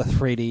phase out the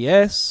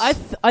 3DS?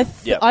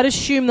 Yeah. I'd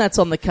assume that's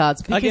on the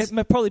cards I because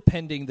guess probably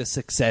pending the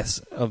success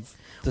of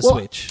the well,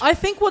 Switch. I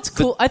think what's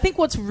cool. I think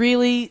what's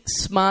really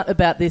smart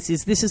about this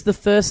is the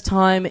first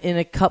time in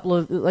a couple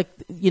of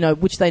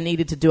which they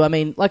needed to do. I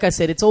mean, like I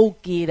said, it's all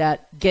geared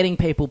at getting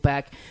people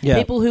back. Yeah.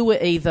 People who were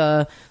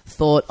either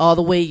thought, "Oh,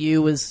 the Wii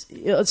U was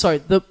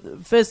the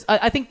first."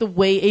 I think the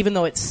Wii, even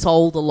though it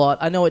sold a lot,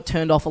 I know it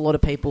turned off a lot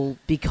of people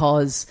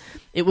because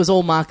it was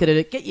all marketed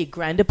at get your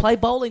grand to play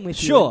bowling with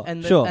Sure, you,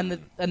 and sure. and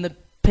the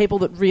people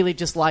that really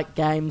just like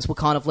games were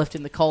kind of left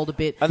in the cold a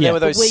bit. And there were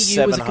The those Wii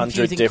U was a 700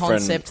 confusing different...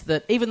 concept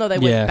that even though they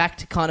went Yeah. back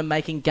to kind of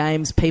making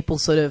games, people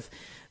sort of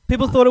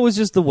People thought it was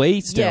just the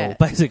Wii still,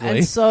 basically.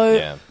 And so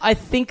Yeah. I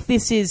think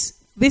this is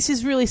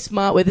really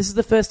smart. Where this is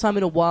the first time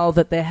in a while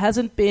that there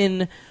hasn't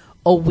been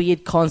a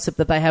weird concept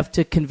that they have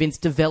to convince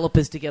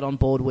developers to get on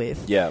board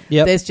with. Yeah.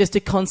 Yep. There's just a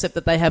concept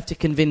that they have to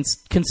convince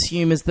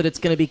consumers that it's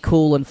going to be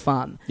cool and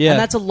fun. Yeah. And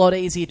that's a lot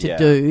easier to Yeah.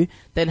 do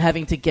than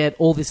having to get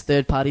all this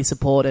third-party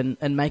support and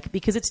make it.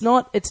 Because it's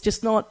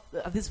just not,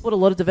 this is what a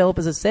lot of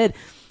developers have said,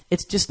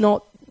 it's just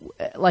not,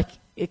 like,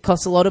 it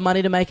costs a lot of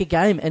money to make a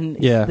game. And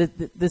Yeah.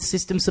 the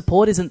system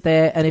support isn't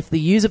there, and if the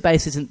user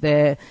base isn't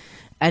there,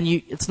 and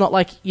it's not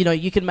like,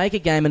 you can make a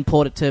game and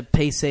port it to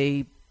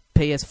PC,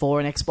 PS4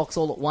 and Xbox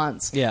all at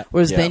once. Yeah.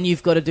 Whereas Yeah. then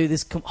you've got to do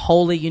this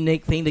wholly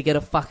unique thing to get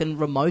a fucking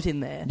remote in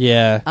there.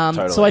 Yeah.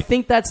 Totally. So I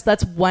think that's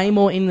way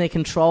more in their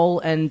control,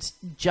 and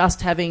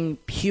just having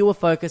pure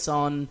focus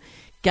on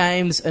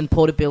games and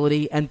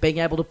portability and being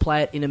able to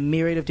play it in a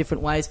myriad of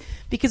different ways.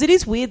 Because it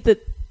is weird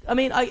that, I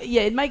mean,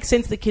 it makes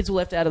sense that kids were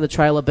left out of the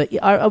trailer, but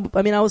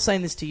I mean, I was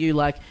saying this to you,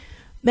 like,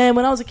 man,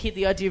 when I was a kid,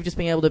 the idea of just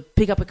being able to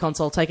pick up a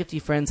console, take it to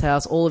your friend's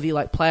house, all of you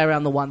like play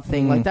around the one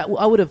thing, like that,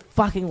 I would have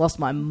fucking lost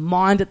my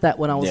mind at that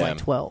when I was Yeah. like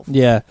 12.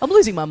 Yeah. I'm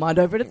losing my mind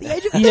over it at the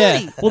age of 30.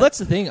 Yeah. Well, that's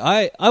the thing.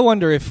 I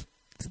wonder if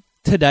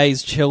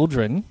today's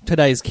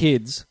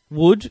kids,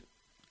 would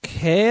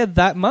care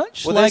that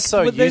much. Well, they're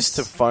so would used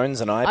to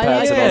phones and iPads and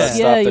all guess, that stuff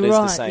yeah, that you're it's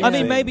the right, same yeah. I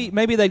mean, thing.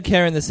 maybe they'd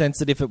care in the sense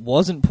that if it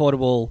wasn't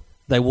portable,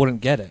 they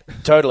wouldn't get it.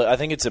 Totally. I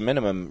think it's a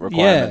minimum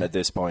requirement Yeah. at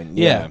this point.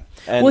 Yeah.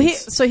 And Well,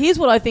 here's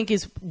what I think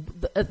is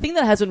a thing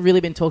that hasn't really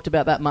been talked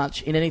about that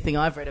much in anything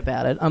I've read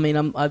about it. I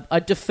mean, I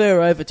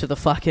defer over to the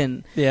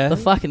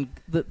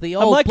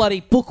old like-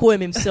 bloody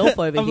bookworm himself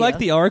over I'm here. like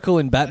the Oracle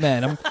in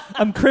Batman.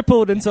 I'm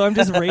crippled, and so I'm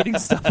just reading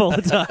stuff all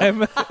the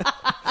time.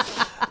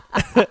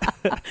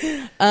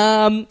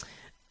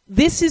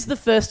 This is the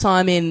first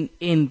time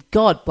in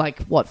God,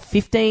 like, what,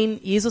 15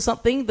 years or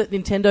something, that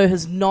Nintendo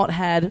has not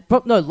had,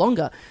 no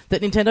longer,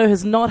 that Nintendo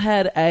has not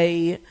had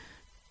a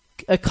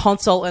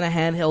console and a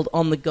handheld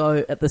on the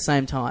go at the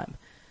same time.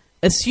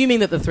 Assuming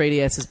that the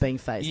 3DS is being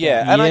phased out.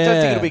 Yeah, and I don't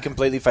think Yeah. it'll be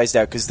completely phased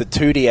out because the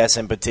 2DS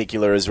in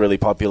particular is really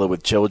popular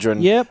with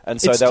children. Yep. And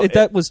so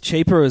that was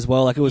cheaper as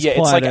well. Like it was. yeah,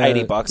 it's quite like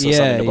 $80 or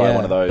something to buy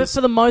one of But those.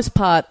 for the most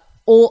part,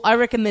 I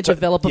reckon their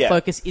developer yeah.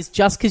 focus is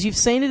just because you've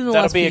seen it in the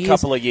That'll last be few a years.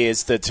 couple of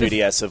years, the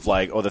 2DS of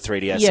like, or the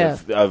 3DS Yeah.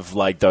 of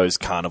like those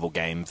carnival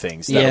game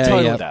things. Yeah, That'll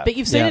Totally. be that. But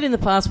you've seen Yeah. it in the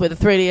past where the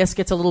 3DS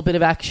gets a little bit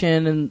of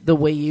action and the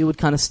Wii U would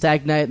kind of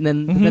stagnate, and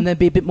then there'd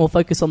be a bit more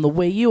focus on the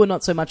Wii U and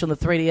not so much on the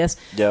 3DS.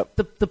 Yep.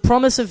 The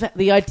promise of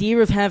the idea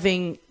of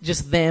having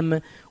just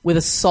them with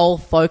a sole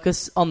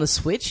focus on the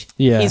Switch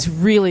Yeah. is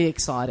really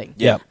exciting.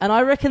 Yeah. And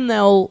I reckon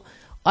they'll.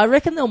 I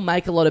reckon they'll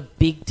make a lot of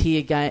big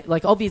tier game.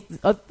 Like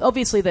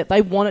obviously that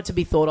they want it to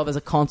be thought of as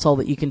a console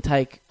that you can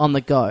take on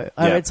the go.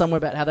 I read somewhere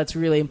about how that's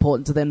really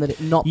important to them, that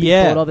it not be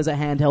thought of as a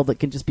handheld that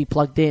can just be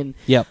plugged in.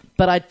 Yep.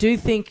 But I do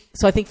think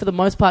so. I think for the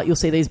most part you'll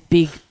see these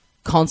big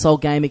console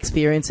game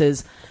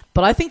experiences.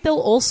 But I think they'll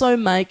also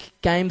make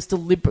games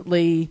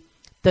deliberately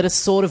that are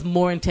sort of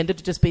more intended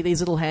to just be these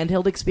little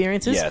handheld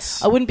experiences.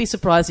 Yes. I wouldn't be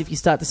surprised if you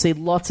start to see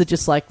lots of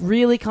just like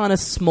really kind of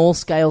small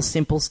scale,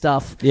 simple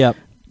stuff. Yep.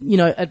 You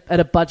know, at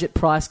a budget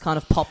price kind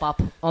of pop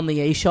up on the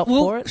eShop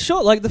for it.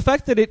 Sure. Like the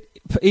fact that it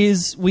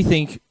is, we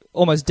think,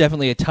 almost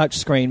definitely a touch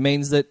screen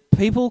means that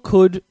people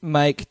could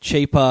make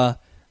cheaper,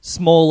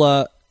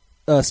 smaller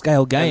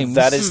scale games. And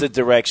that is the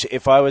direction.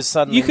 If I was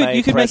suddenly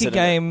you could make a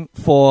game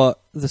for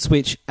the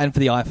Switch and for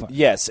the iPhone.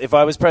 Yes. If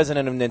I was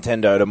president of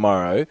Nintendo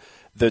tomorrow,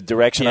 the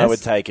direction I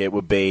would take it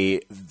would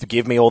be,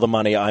 give me all the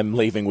money, I'm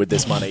leaving with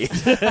this money.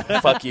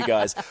 Fuck you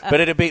guys.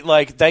 But it'd be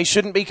like, they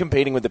shouldn't be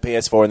competing with the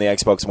PS4 and the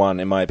Xbox One,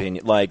 in my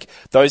opinion. Like,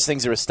 those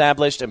things are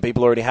established and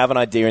people already have an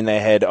idea in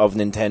their head of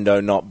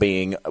Nintendo not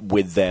being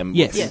with them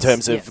in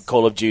terms of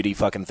Call of Duty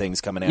fucking things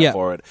coming out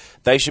for it.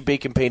 They should be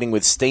competing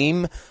with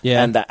Steam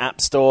and the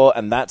App Store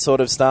and that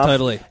sort of stuff.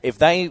 Totally. If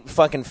they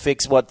fucking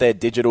fix what their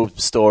digital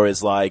store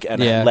is like and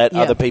let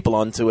other people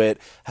onto it,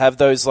 have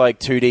those like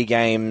 2D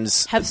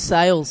games. Have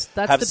sales.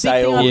 That's have the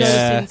big thing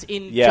I've noticed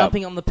in Yeah.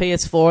 jumping on the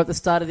PS4 at the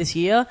start of this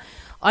year.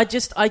 I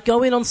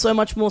go in on so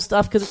much more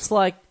stuff because it's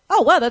like,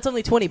 oh wow, that's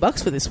only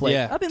 $20 for this week.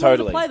 Yeah, I've been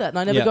wanting to play that and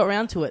I never got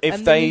around to it. If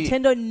and they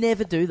Nintendo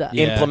never do that.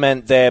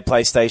 implement their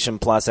PlayStation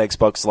Plus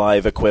Xbox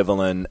Live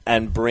equivalent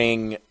and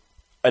bring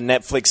a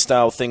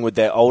Netflix-style thing with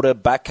their older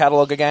back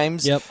catalogue of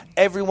games,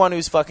 everyone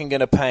who's fucking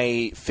going to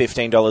pay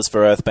 $15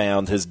 for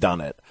Earthbound has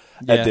done it.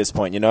 At this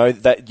point, you know,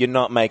 that you're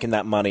not making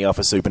that money off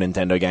a Super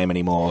Nintendo game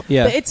anymore.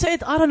 Yeah. But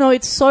I don't know,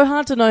 it's so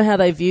hard to know how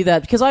they view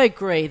that, because I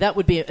agree, that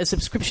would be a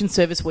subscription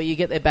service where you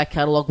get their back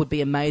catalogue would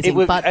be amazing.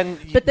 But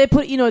they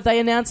put, they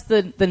announced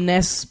the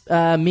NES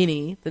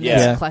Mini, the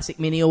NES Classic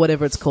Mini or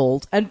whatever it's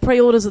called, and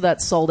pre-orders of that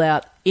sold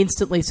out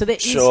instantly. So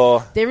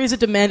there is a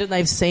demand, and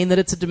they've seen that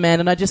it's a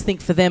demand, and I just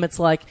think for them it's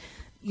like,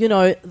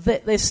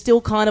 they're still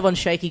kind of on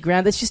shaky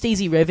ground. That's just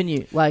easy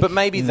revenue. But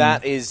maybe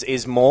that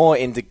is more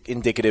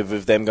indicative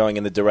of them going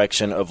in the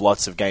direction of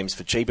lots of games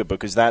for cheaper,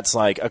 because that's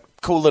like a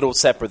cool little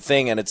separate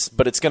thing,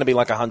 but it's going to be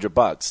like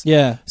 $100.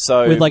 Yeah.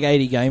 So with like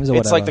 80 games or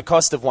whatever. It's like the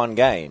cost of one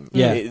game.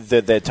 Yeah.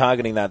 They're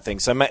targeting that thing.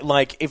 So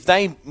like if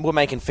they were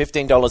making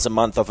 $15 a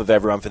month off of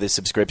everyone for this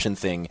subscription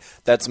thing,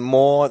 that's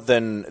more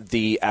than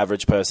the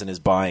average person is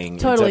buying in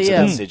terms of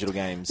those digital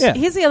games. Yeah.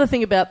 Here's the other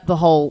thing about the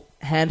whole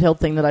handheld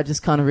thing that I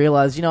just kind of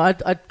realized,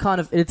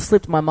 it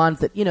slipped my mind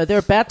that, they're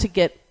about to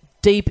get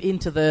deep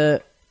into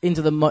the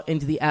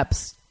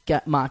apps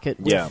market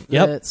with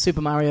the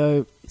Super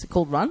Mario, is it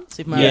called Run?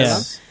 Super Mario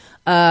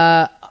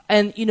Run.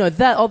 And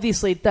that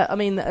obviously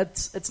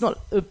it's not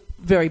a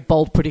very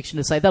bold prediction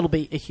to say that'll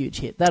be a huge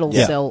hit. That'll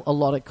sell a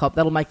lot of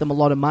that'll make them a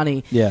lot of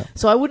money. Yeah.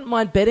 So I wouldn't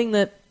mind betting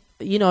that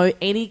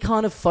any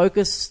kind of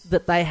focus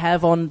that they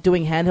have on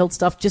doing handheld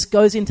stuff just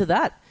goes into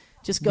that.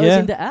 Just goes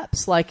into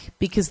apps,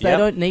 because they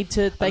don't need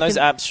to. And those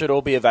apps should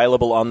all be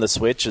available on the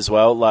Switch as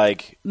well.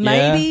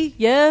 Maybe,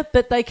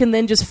 but they can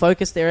then just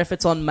focus their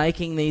efforts on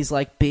making these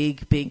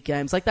big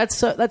games. That's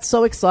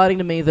so exciting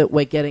to me that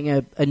we're getting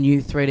a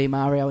new 3D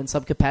Mario in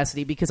some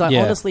capacity, because I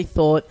honestly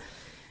thought,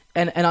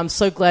 and I'm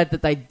so glad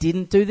that they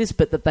didn't do this,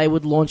 but that they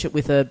would launch it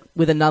with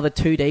another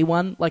 2D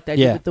one like they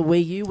did with the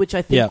Wii U, which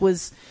I think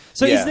was.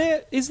 So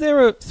is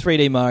there a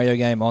 3D Mario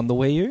game on the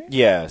Wii U?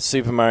 Yeah,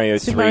 Super Mario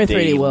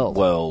 3D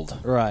World.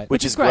 Right.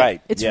 Which is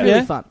great. It's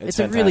really fun. It's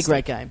a really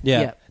great game.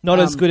 Yeah. Not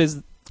as good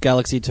as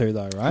Galaxy 2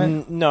 though,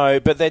 right? No,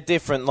 but they're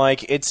different.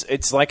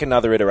 It's like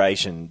another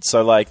iteration.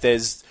 So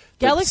there's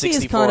Galaxy the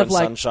 64 is kind of and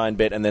Sunshine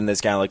bit, and then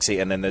there's Galaxy,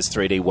 and then there's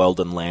 3D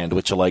World and Land,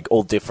 which are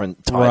all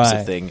different types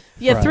of thing.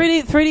 Yeah,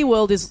 3D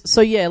World is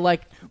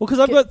because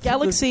I've got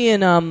Galaxy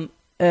and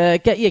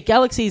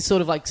Galaxy is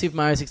sort of like Super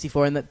Mario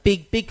 64 and that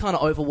big kind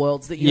of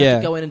overworlds that you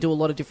have to go in and do a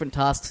lot of different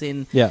tasks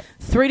in. Yeah.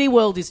 3D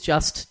World is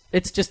just a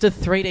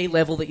 3D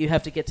level that you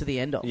have to get to the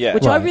end of,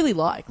 which I really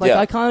like.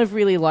 I kind of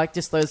really like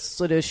just those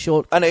sort of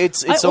short. And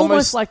it's I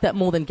almost like that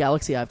more than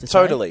Galaxy, I have to say.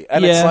 Totally.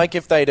 And it's like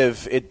if they'd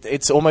have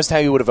it's almost how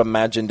you would have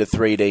imagined a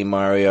 3D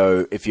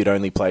Mario if you'd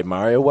only played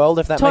Mario World,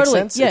 if that makes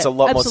sense. Yeah, it's a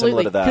lot absolutely. more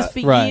similar to that. Because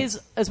for years,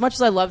 as much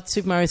as I loved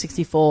Super Mario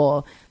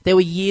 64, there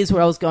were years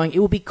where I was going, it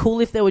would be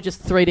cool if there were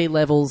just 3D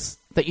levels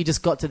that you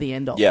just got to the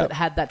end of, that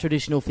had that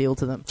traditional feel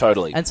to them.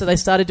 Totally. And so they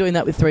started doing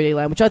that with 3D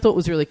Land, which I thought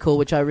was really cool,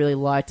 which I really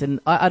liked. And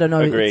I don't know,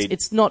 Agreed.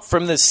 It's not...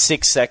 From the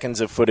 6 seconds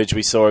of footage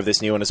we saw of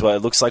this new one as well,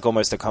 it looks like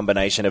almost a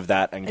combination of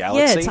that and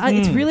Galaxy. Yeah,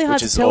 it's really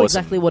hard to tell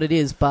exactly what it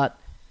is, but...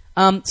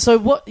 so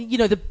what...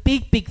 the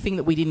big thing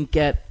that we didn't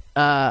get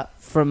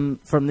from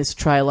this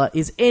trailer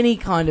is any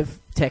kind of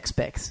tech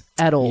specs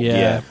at all.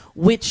 Yeah.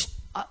 Which,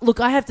 look,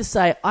 I have to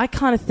say, I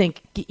kind of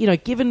think,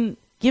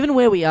 given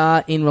where we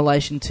are in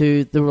relation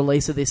to the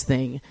release of this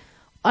thing,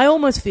 I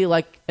almost feel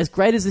like, as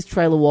great as this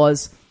trailer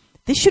was,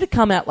 this should have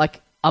come out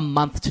a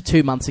month to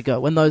 2 months ago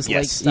when those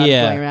Yes. leaks started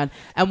Yeah. going around.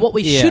 And what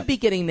we Yeah. should be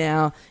getting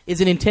now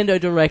is a Nintendo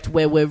Direct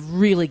where we're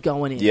really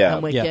going in. Yeah.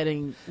 And we're Yeah.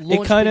 getting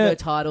launch kinda- window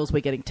titles, we're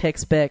getting tech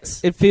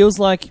specs. It feels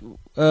like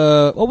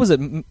what was it,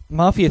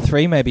 Mafia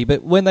 3 maybe?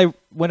 But when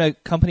a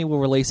company will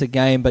release a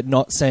game but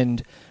not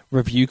send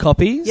review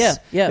copies, Yeah,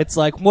 yeah. it's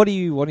like what are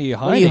you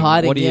hiding?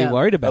 hiding, What are yeah. you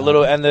worried about? A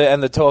little, and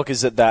the talk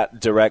is that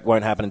Direct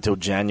won't happen until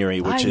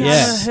January, which I is know,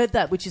 Yeah. I heard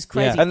that, which is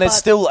crazy. Yeah. and they're but-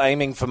 still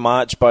aiming for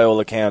March by all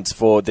accounts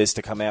for this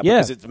to come out Yeah.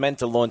 because it's meant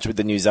to launch with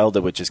the new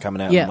Zelda, which is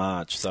coming out Yeah. in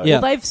March. So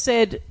Yeah. Well, they've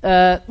said,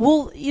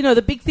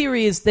 the big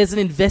theory is there's an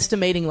investor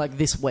meeting like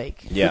this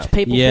week, Yeah. which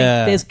people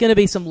Yeah. think there's going to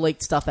be some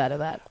leaked stuff out of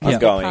that. I'm There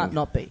going. can't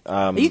not be.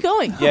 Are you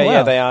going? Yeah, Oh, wow.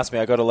 yeah. They asked me.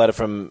 I got a letter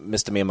from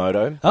Mr.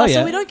 Miyamoto. Oh, So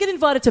yeah. we don't get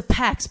invited to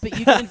PAX, but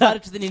you get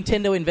invited to the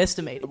Nintendo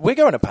investor meeting. We're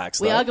going to PAX.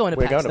 Though. We are going to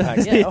We're PAX. going to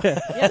PAX Yeah. now.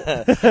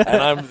 Yeah.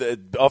 And I'm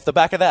off the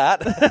back of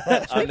that.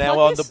 I'm now Plug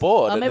on this? the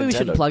board. at Maybe we Nintendo.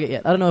 shouldn't plug it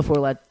yet. I don't know if we're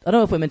allowed. I don't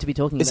know if we're meant to be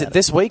talking Is about it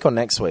this week or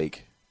next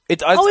week?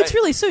 it's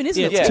really soon,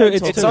 isn't it? Yeah, It's it's, two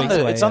on weeks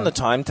the away. it's on the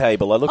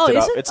timetable. I looked Oh, it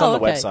is up. it? It's on the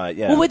okay. website.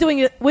 Yeah.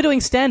 Well, we're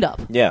doing stand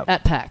up. Yeah.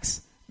 At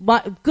PAX.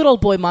 Good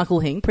old boy Michael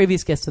Hing,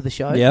 previous guest of the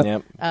show. Yep.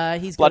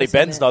 Yep. He's Bloody gonna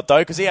send Ben's it. not though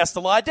because he has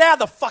to lie down.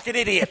 The fucking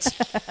idiot!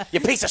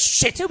 You piece of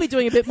shit. He'll be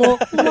doing a bit more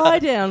lie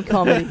down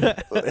comedy.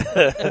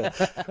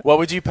 What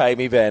would you pay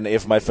me, Ben,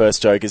 if my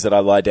first joke is that I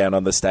lie down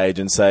on the stage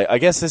and say, "I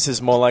guess this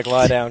is more like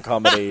lie down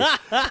comedy."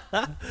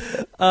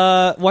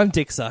 One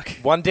dick suck.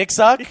 One dick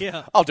suck.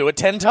 Yeah. I'll do it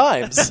 10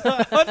 times.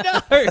 Oh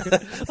no,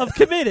 I've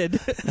committed.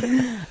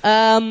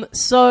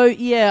 So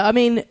yeah, I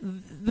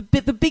mean,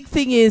 the big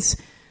thing is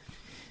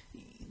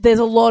there's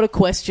a lot of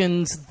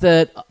questions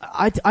that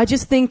I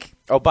just think.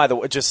 Oh, by the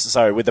way,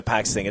 with the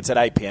PAX thing, it's at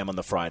 8 p.m. on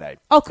the Friday.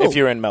 Oh, cool. If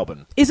you're in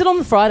Melbourne. Is it on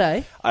the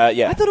Friday?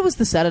 Yeah. I thought it was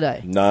the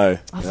Saturday. No.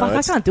 Oh, No, fuck, I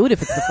it's- can't do it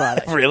if it's the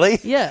Friday. Really?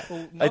 Yeah. It's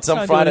Can't on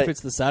do it Friday. if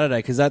it's the Saturday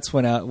because that's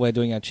when we're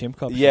doing our chimp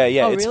cop. Yeah,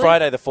 yeah. Oh, It's really?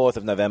 Friday the 4th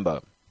of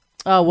November.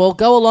 Oh, well,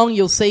 go along.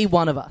 You'll see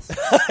one of us.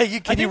 Can you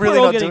think really we're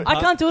all not do getting- it?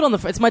 I can't do it on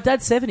the. It's my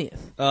dad's 70th.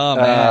 Oh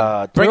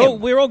man, bring him.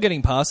 we're all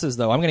getting passes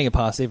though. I'm getting a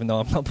pass even though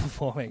I'm not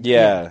performing.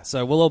 Yeah.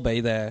 So we'll all be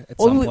there. At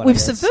Well, some point, I we've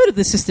guess. subverted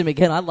the system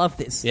again. I love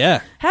this.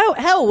 Yeah. How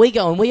are we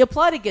going? We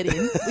apply to get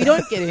in. We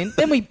don't get in.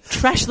 Then we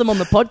trash them on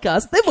the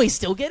podcast. Then we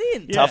still get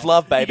in. Tough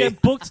love, baby. You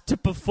get booked to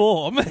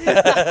perform.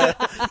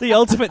 The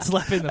ultimate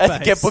slap in the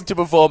face. Get booked to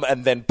perform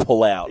and then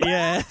pull out.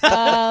 Yeah.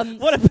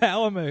 What a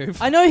power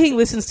move. I know he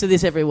listens to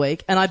this every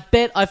week, and I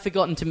bet I've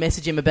forgotten to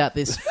message him about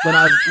this when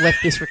I left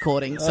this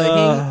recording. So,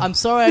 Hing, I'm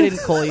sorry I didn't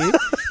call you.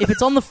 If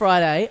it's on the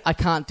Friday, I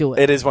can't do it.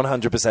 It is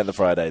 100% the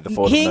Friday, the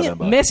 4th of Hing,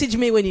 November. message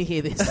me when you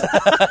hear this.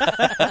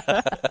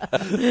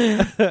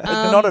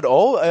 Not at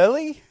all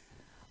early?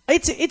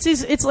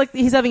 It's like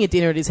he's having a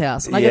dinner at his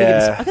house, and I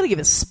Yeah. gotta give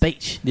a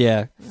speech.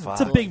 Yeah.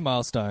 It's a big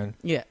milestone.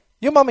 Yeah,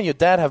 Your mum and your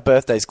dad have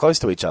birthdays close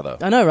to each other.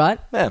 I know, right?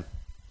 Man.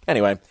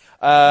 Anyway.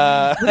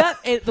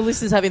 Without the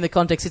listeners having the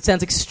context, it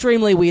sounds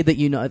extremely weird that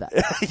you know that.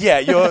 Yeah,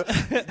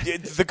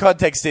 the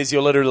context is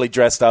you're literally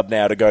dressed up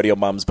now to go to your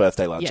mum's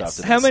birthday lunch Yes.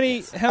 after this. How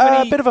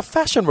many? A bit of a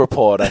fashion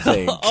report, I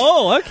think.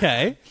 Oh,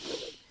 okay.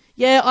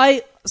 Yeah,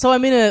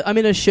 I'm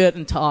in a shirt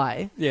and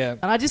tie. Yeah.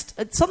 And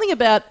it's something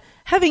about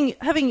having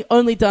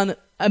only done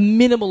a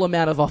minimal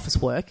amount of office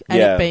work and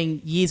Yeah. it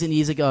being years and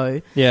years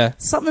ago. Yeah.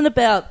 Something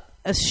about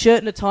a shirt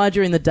and a tie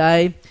during the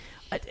day.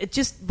 It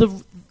just the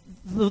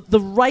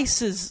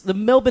races, the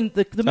Melbourne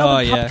Cup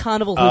yeah.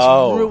 Carnival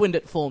has ruined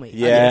it for me. I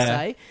Yeah. gotta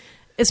say.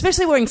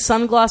 Especially wearing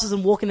sunglasses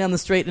and walking down the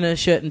street in a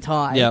shirt and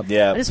tie. Yep.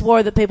 Yeah. I just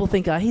worry that people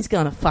think, he's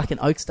going to fucking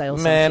Oaksdale. or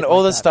some Man, shit all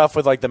like the that. stuff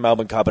with like the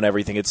Melbourne Cup and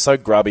everything, it's so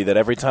grubby that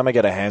every time I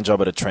get a hand job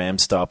at a tram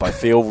stop, I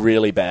feel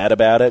really bad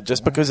about it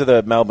just because of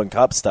the Melbourne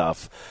Cup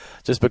stuff.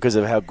 Just because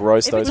of how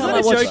gross Every those time What I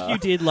a flights watch- joke are. you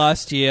did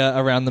last year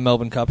around the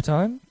Melbourne Cup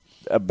time.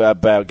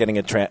 About getting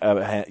a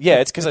hand. Yeah,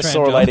 it's because I Tram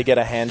saw a job. lady get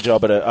a hand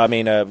job at a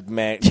man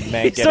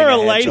getting saw a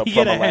hand lady job get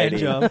from a a hand lady.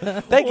 job.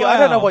 Thank you. I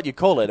don't know Wow. what you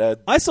call it.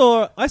 I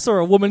saw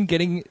a woman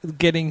getting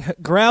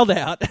growled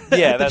out Yeah, at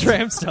the that's-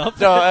 tram stop.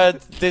 No,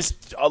 this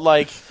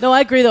like No,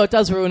 I agree, though. It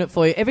does ruin it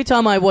for you. Every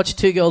time I watch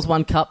Two Girls,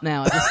 One Cup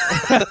now,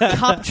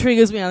 Cup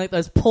triggers me. I think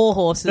those poor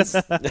horses.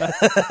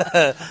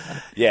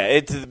 yeah,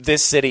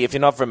 this city. If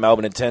you're not from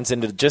Melbourne, it turns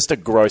into just a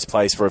gross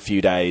place for a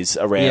few days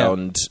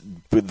around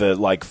with the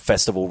like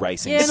festival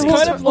racing. Yeah, and It's season.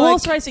 kind horse, of like-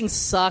 horse racing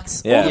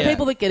sucks. Yeah. All the Yeah.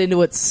 people that get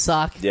into it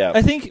suck. Yeah,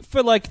 I think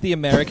for like the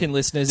American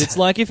listeners, it's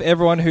like if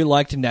everyone who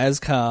liked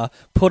NASCAR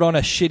put on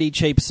a shitty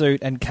cheap suit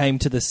and came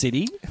to the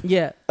city.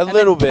 Yeah. A And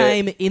little then bit.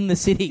 came in the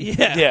city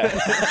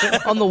yeah.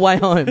 on the way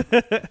home.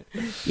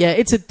 Yeah,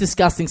 it's a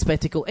disgusting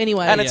spectacle.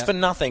 Anyway, And it's Yeah. for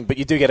nothing, but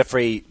you do get a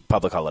free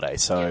public holiday.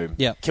 So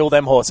Yeah. kill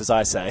them horses,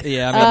 I say.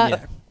 Yeah, I mean,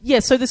 yeah,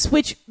 so the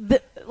Switch,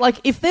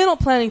 if they're not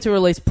planning to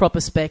release proper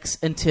specs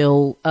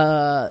until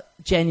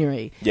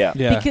January, Yeah.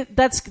 Yeah. because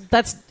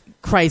that's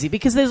crazy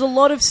because there's a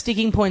lot of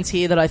sticking points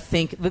here that I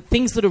think that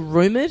things that are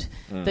rumored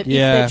that if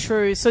they're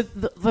true. So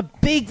the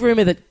big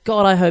rumor that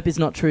God I hope is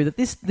not true that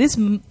this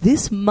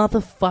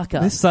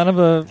motherfucker, This son of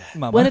a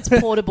mama. when it's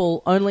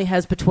portable, only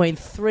has between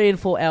 3 and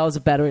 4 hours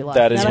of battery life.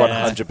 That is Now,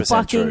 100%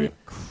 fucking true.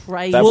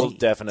 Crazy. That will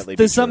definitely be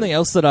There's true. something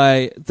else that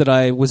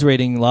I was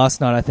reading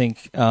last night, I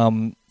think,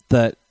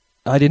 that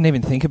I didn't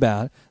even think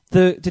about.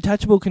 The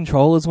detachable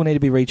controllers will need to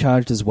be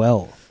recharged as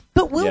well.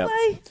 But will Yep.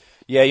 they?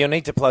 Yeah, you'll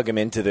need to plug them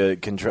into the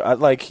control. I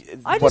what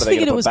just are they figured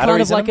gonna it put was kind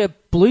batteries of in like them?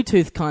 a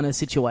Bluetooth kind of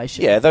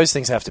situation. Yeah, those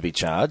things have to be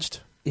charged.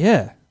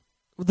 Yeah.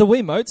 The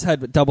Wiimotes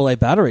had AA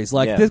batteries.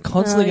 Like, Yeah. they're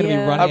constantly going to be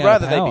yeah. running I'd out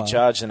rather of they power. be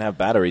charged than have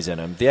batteries in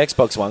them. The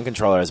Xbox One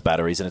controller has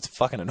batteries, and it's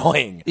fucking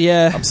annoying.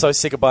 Yeah. I'm so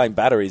sick of buying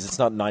batteries. It's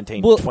not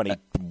 19, Well, 20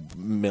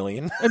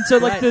 million. And so,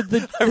 like,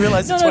 the I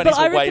realize the 20s but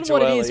I were way reckon too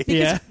what early. it is because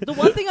Yeah. the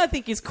one thing I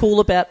think is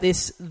cool about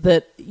this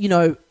that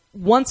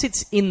once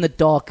it's in the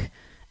dock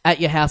at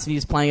your house and you're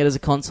just playing it as a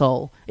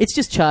console, it's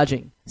just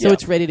charging, so Yeah.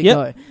 it's ready to Yep.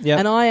 go. Yep.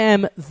 And I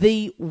am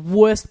the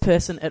worst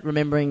person at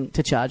remembering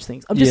to charge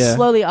things. I'm just Yeah.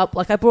 slowly up.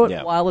 Like I brought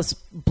Yeah. wireless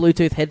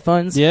Bluetooth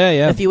headphones.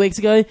 Yeah. A few weeks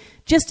ago,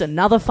 just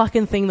another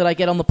fucking thing that I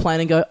get on the plane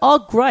and go, oh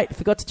great,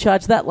 forgot to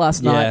charge that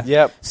last Yeah. night.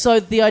 Yep. So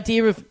the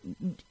idea of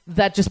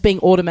that just being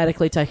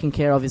automatically taken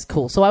care of is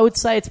cool. So I would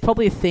say it's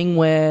probably a thing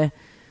where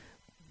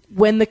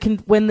when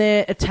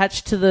they're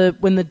attached to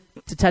when the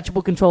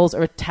detachable controls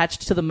are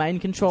attached to the main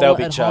controller They'll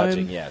be at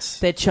charging, home, yes.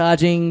 they're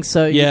charging,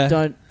 so Yeah. you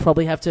don't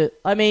probably have to.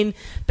 I mean,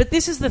 but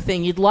this is the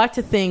thing. You'd like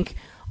to think.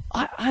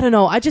 I don't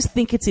know. I just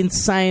think it's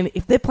insane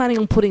if they're planning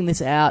on putting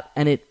this out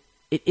and it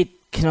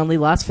can only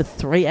last for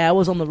 3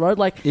 hours on the road.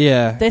 Like,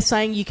 Yeah. they're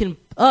saying you can.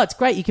 Oh, it's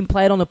great. You can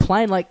play it on a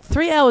plane. Like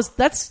 3 hours.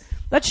 That's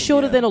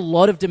shorter Yeah. than a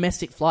lot of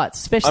domestic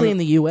flights, especially in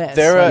the US.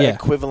 There are Yeah.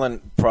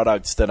 equivalent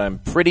products that I'm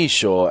pretty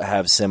sure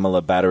have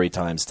similar battery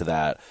times to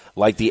that.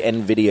 Like the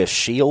NVIDIA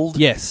Shield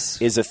Yes.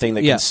 is a thing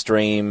that Yeah. can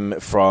stream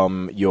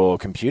from your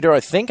computer, I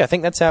think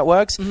that's how it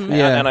works.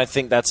 Yeah. And I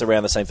think that's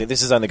around the same thing.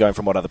 This is only going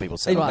from what other people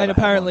say. And, and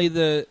apparently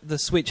the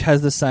Switch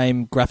has the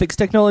same graphics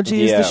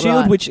technology as Yeah. the Shield,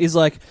 Right. which is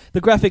like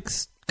the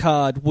graphics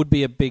card would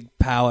be a big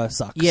power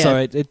suck. Yeah. So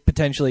it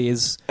potentially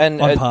is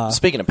And on par.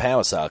 speaking of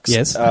power sucks,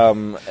 Yes.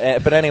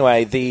 but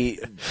anyway,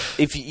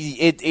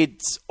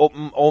 it's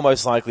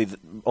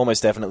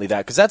almost definitely that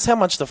because that's how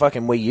much the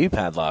fucking Wii U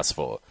pad lasts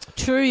for.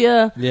 True,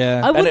 yeah.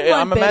 Yeah. I And wouldn't mind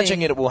I'm betting,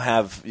 imagining it will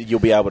have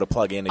you'll be able to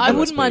plug in. A I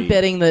wouldn't USB. mind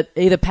betting that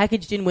either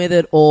packaged in with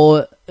it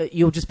or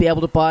you'll just be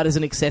able to buy it as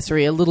an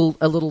accessory, a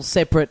little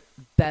separate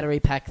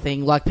battery pack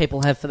thing like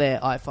people have for their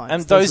iPhones.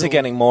 And those are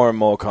getting more and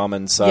more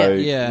common, so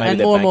Yeah. maybe and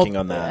they're more and banking more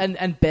on that.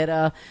 and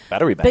better.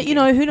 Battery banking.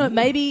 But who knows?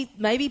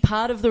 Maybe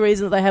part of the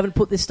reason that they haven't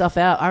put this stuff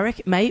out, I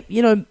reckon,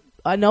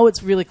 I know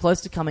it's really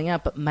close to coming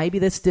out, but maybe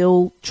they're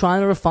still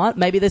trying to refine.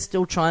 Maybe they're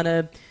still trying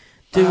to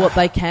do what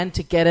they can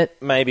to get it.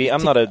 Maybe.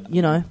 I'm not a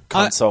You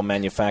console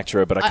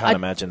manufacturer, but I can't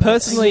imagine that.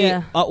 Personally,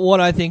 Yeah. what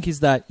I think is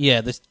that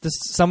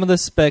some of the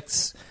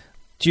specs,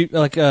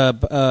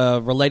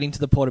 relating to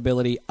the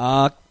portability,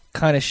 are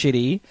kind of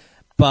shitty,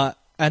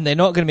 and they're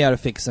not going to be able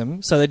to fix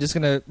them, so they're just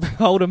going to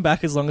hold them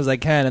back as long as they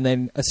can, and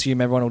then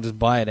assume everyone will just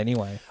buy it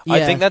anyway. I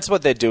Yeah. think that's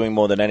what they're doing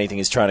more than anything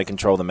is trying to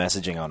control the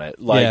messaging on it.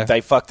 Like Yeah. they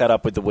fucked that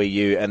up with the Wii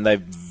U, and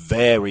they've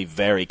very,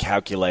 very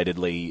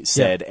calculatedly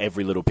said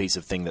every little piece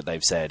of thing that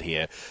they've said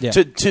here Yeah.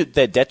 to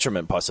their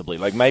detriment, possibly.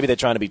 Like maybe they're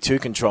trying to be too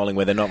controlling,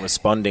 where they're not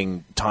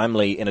responding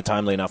in a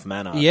timely enough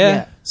manner.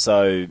 Yeah.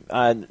 So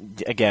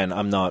again,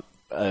 I'm not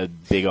a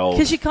big old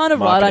Because you're kind of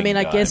right. I marketing mean,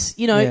 I guy. guess,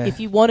 Yeah. if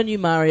you want a new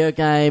Mario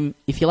game,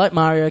 if you like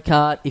Mario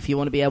Kart, if you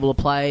want to be able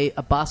to play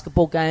a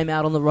basketball game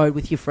out on the road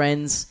with your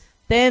friends,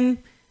 then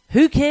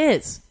who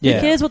cares? Yeah.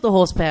 Who cares what the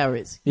horsepower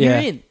is? Yeah.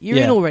 You're in. You're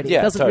Yeah. in already. Yeah,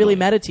 it doesn't totally. really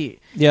matter to you.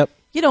 Yep.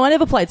 I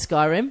never played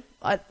Skyrim.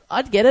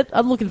 I'd get it.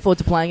 I'm looking forward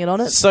to playing it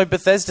on it. So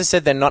Bethesda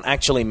said they're not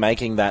actually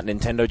making that.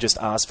 Nintendo just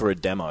asked for a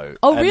demo.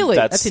 Oh, And really?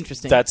 That's That's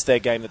interesting. That's their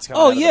game that's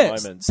coming Oh, out yeah. at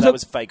the moment. So So- that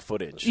was fake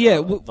footage. Yeah,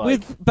 Like-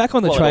 with back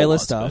on the well, it all trailer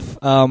was, stuff.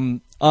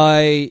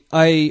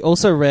 I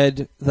also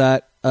read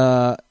that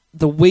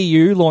the Wii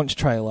U launch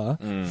trailer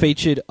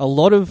featured a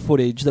lot of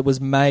footage that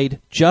was made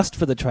just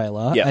for the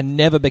trailer Yeah. and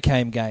never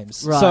became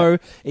games. Right. So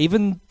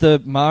even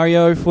the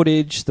Mario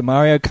footage, the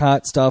Mario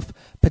Kart stuff,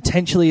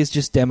 potentially is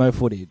just demo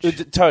footage,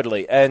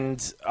 Totally,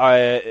 and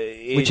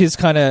which is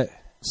kind of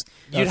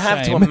you'd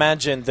have to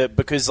imagine that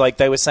because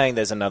they were saying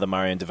there's another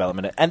Mario in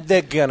development, and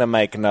they're gonna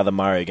make another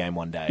Mario game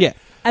one day. Yeah.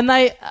 And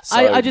So-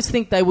 I just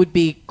think they would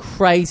be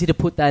crazy to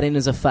put that in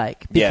as a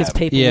fake because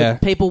Yeah.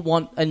 people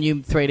want a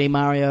new 3D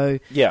Mario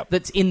Yeah.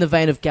 that's in the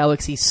vein of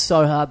Galaxy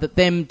so hard that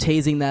them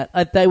teasing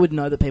that they would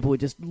know that people would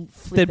just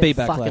flip There'd be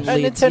their backlash. fucking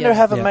And lids. Nintendo yeah.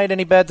 haven't Yeah. made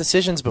any bad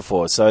decisions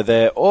before, so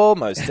they're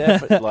almost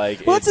definitely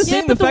Well, that's the Yeah,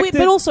 thing, the fact but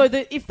that- also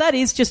if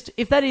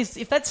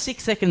that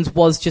 6 seconds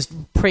was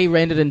just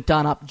pre-rendered and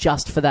done up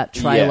just for that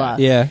trailer,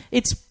 Yeah.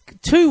 it's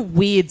two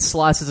weird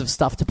slices of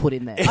stuff to put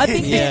in there. I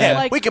think Yeah.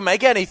 like we can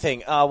make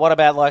anything. What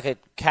about a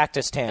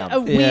cactus town? a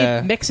weird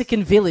Yeah.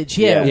 Mexican village.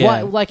 Yeah. Yeah.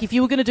 Why, like if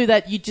you were going to do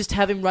that, you'd just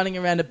have him running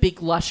around a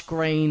big lush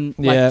green,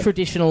 Yeah.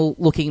 traditional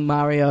looking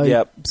Mario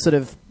Yep. sort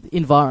of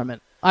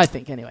environment. I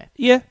think anyway.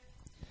 Yeah.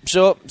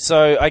 Sure.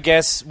 So I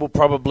guess we'll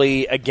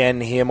probably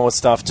again hear more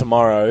stuff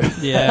tomorrow.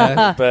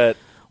 Yeah. But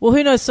Well,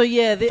 who knows? So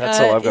yeah, That's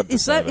all I've got to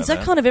is say that about is that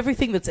that. kind of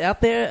everything that's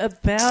out there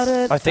about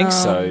it? I think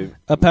so.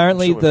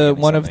 Apparently, I'm sure we're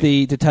forgetting one of something.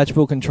 the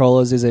detachable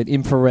controllers is an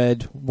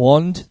infrared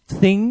wand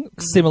thing,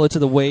 similar to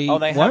the Wii. Oh,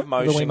 they have the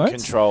Wii motion Motes?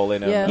 control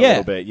in it Yeah. a Yeah.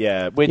 little bit.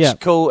 Yeah. Which, Yeah.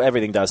 cool,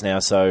 everything does now,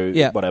 so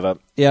Yeah. whatever.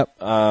 Yep.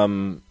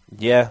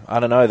 Yeah, I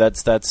don't know.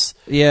 That's.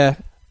 Yeah.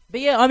 But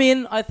yeah, I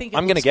mean, I think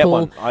I'm going to get cool.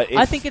 one.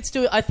 I think it's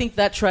I think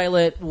that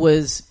trailer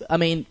was. I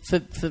mean,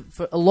 for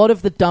a lot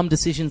of the dumb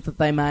decisions that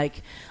they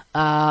make,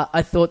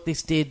 I thought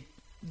this did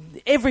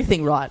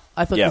everything right.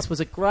 I thought Yeah. this was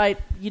a great.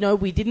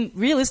 We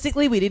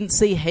didn't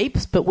see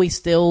heaps, but we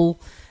still.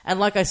 And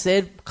like I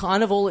said,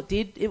 kind of all it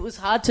did. It was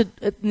hard to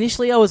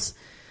initially. I was.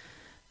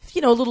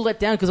 A little let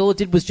down because all it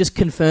did was just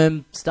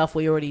confirm stuff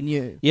we already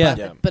knew. Yeah. But,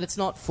 Yeah. but it's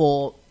not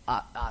for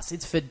us.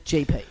 It's for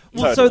GP.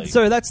 Well, Totally.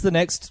 so that's the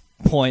next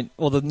point,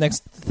 or the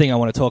next thing I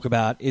want to talk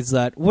about is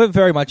that we're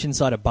very much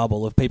inside a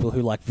bubble of people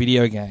who like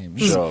video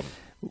games. Sure.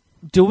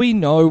 Do we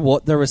know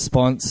what the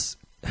response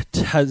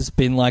has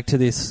been like to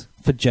this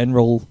for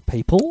general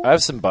people? I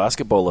have some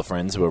basketballer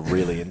friends who are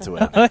really into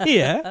it.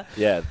 Yeah.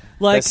 Yeah.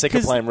 Like, They're sick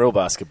of 'cause- playing real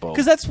basketball.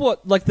 Because that's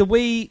what, like, the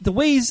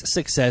Wii's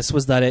success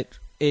was that it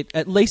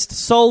at least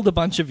sold a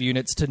bunch of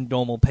units to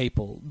normal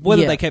people.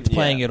 Whether Yeah. they kept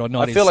playing it or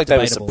not, I feel is like they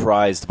were debatable.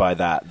 surprised by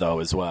that, though,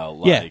 as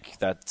well. Yeah. Like,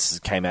 that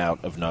came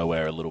out of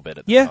nowhere a little bit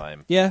at the Yeah,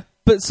 time. yeah.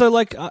 But so,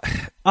 like,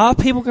 are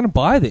people going to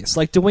buy this?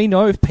 Like, do we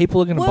know if people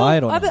are going to buy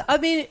it or not? I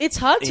mean, it's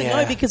hard to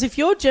Yeah. know because if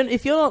you're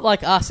not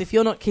like us, if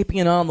you're not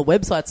keeping an eye on the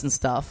websites and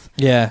stuff,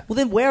 Yeah. well,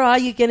 then where are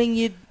you getting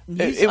your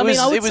news? It I mean, was,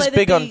 I would it was say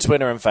big there'd on be-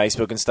 Twitter and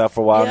Facebook and stuff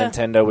for a while. Yeah.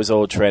 Nintendo was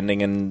all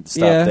trending and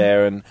stuff Yeah.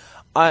 there. And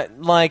I,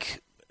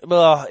 like,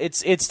 well,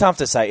 it's tough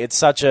to say. It's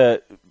such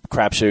a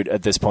crapshoot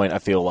at this point, I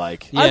feel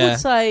like. Yeah. I would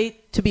say,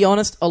 to be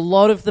honest, a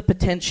lot of the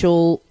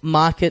potential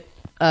market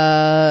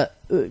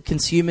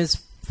consumers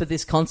for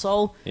this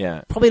console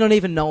Yeah. probably don't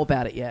even know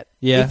about it yet.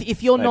 Yeah.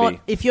 If you're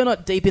Maybe.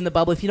 not deep in the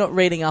bubble, if you're not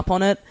reading up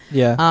on it,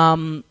 Yeah.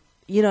 and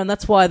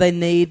that's why they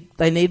need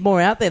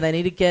more out there. They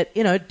need to get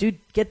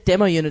get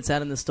demo units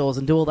out in the stores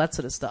and do all that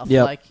sort of stuff.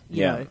 Yep. Like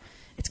you Yeah. know,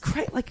 it's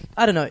great. Like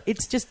I don't know.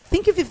 It's just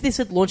think of if this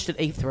had launched at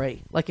E3,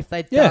 like if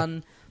they'd Yeah.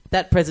 done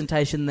that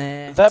presentation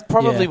there. That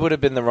probably Yeah. would have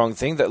been the wrong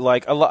thing. That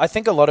like I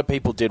think a lot of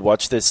people did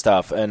watch this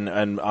stuff and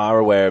are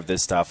aware of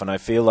this stuff, and I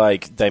feel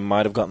like they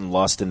might have gotten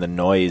lost in the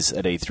noise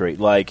at E3.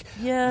 Like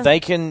Yeah.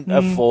 they can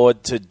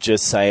afford to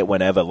just say it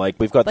whenever. Like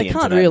we've got They the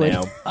can't internet really.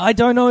 now. I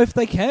don't know if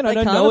they can. I They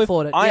don't can't know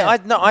afford it. I-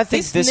 yeah. I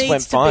think this needs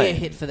went to fine. be a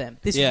hit for them.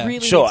 This Yeah. really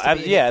Sure, needs to be a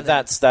hit yeah, for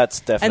them. that's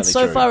definitely And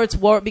so true. far, it's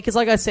warrant because,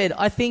 like I said,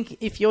 I think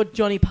if you're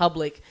Johnny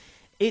Public,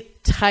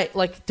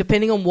 like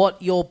depending on what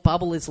your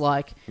bubble is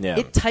like, Yeah.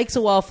 it takes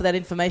a while for that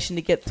information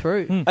to get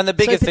through. And the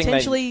bigger so thing they-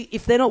 potentially,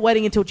 if they're not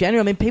waiting until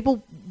January, I mean,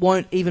 people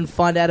won't even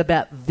find out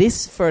about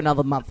this for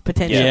another month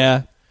potentially.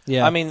 Yeah.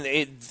 Yeah. I mean,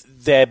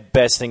 their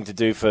best thing to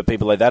do for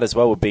people like that as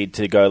well would be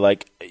to go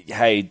like,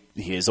 hey,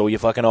 here's all your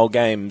fucking old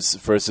games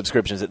for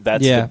subscriptions.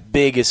 That's Yeah. the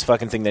biggest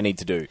fucking thing they need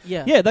to do.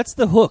 Yeah. Yeah, that's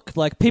the hook.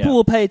 Like people Yeah.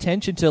 will pay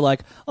attention to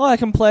like, oh, I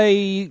can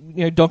play,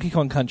 Donkey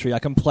Kong Country. I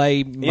can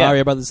play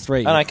Mario Brothers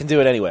 3. And I can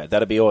do it anywhere.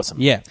 That'd be awesome.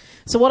 Yeah.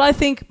 So what I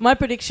think, my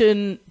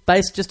prediction,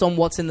 based just on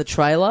what's in the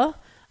trailer.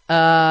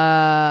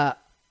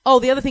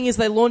 The other thing is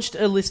they launched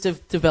a list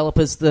of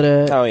developers that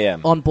are Oh, yeah.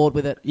 on board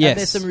with it. Yes. And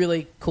there's some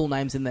really cool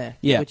names in there,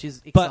 Yeah. which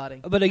is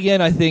exciting. But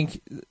again, I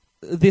think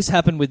this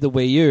happened with the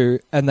Wii U,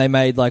 and they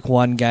made like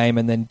one game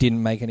and then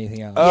didn't make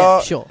anything else.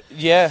 Yeah, sure.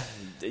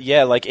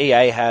 Yeah, like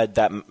EA had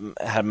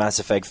Mass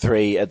Effect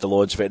 3 at the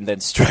launch of it and then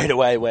straight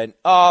away went,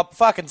 oh,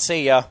 fucking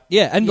see ya.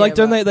 Yeah, and Yeah, like,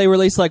 don't right. they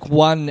released like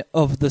one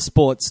of the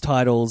sports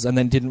titles and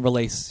then didn't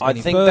release I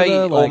any think further? they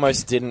Like-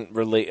 almost didn't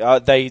release...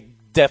 they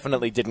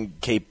definitely didn't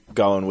keep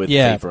going with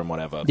Yeah. FIFA and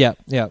whatever. Yeah,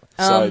 yeah.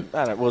 So, Um,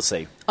 I don't know, we'll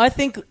see. I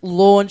think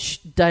launch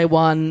day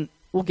one,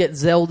 we'll get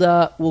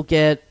Zelda, we'll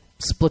get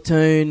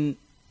Splatoon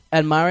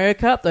and Mario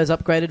Kart, those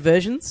upgraded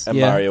versions. And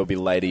Yeah. Mario will be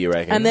later, you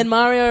reckon? And then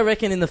Mario, I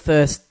reckon, in the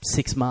first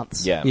 6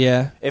 months. Yeah.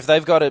 Yeah. If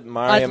they've got a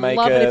Mario I'd Maker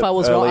love it if I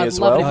was early wrong. I'd as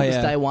love well. it if it Oh, was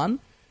yeah. day one.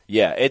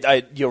 Yeah,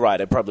 you're right.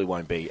 It probably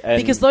won't be.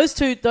 And Because those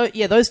two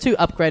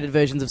upgraded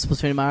versions of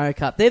Splatoon and Mario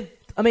Kart,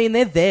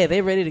 they're there,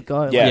 they're ready to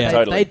go. Yeah, Like,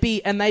 totally.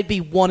 They'd be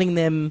wanting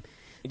them.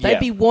 They'd Yeah.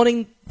 be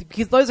wanting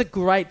because those are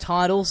great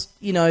titles.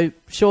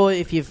 Sure,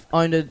 if you've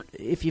owned a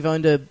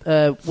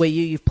Wii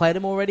U, you've played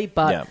them already.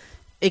 But Yeah.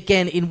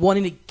 again, in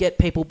wanting to get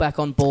people back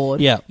on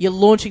board, Yeah. you're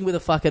launching with a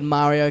fucking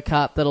Mario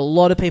Kart that a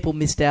lot of people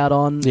missed out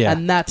on, Yeah.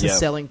 and that's Yeah. a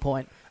selling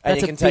point. And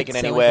That's you a can take big it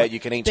selling anywhere. point. You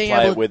can each Being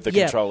play able it with the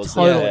yeah, controllers.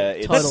 Totally, Yeah,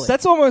 it's- totally.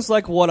 That's almost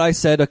like what I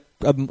said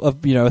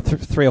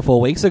 3 or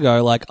 4 weeks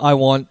ago. Like, I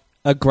want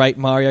a great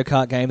Mario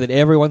Kart game that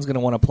everyone's going to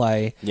want to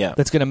play. Yeah.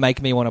 That's going to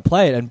make me want to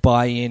play it and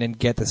buy in and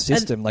get the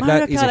system. And Like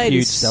Mario that is Kart a 8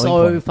 huge is selling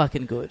so point.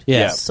 fucking good.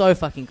 Yeah. So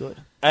fucking good.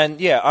 And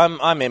yeah,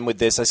 I'm in with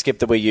this. I skipped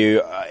the Wii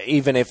U.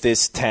 Even if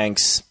this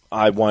tanks,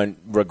 I won't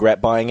regret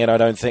buying it. I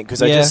don't think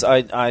because Yeah.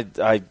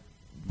 I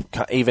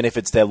even if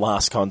it's their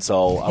last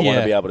console, I want Yeah.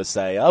 to be able to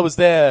say I was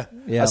there.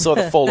 Yeah. I saw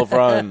the fall of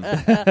Rome.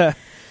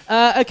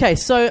 Okay,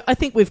 so I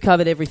think we've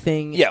covered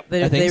everything. Yeah,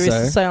 there, I think there is so.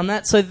 to say on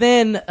that. So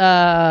then,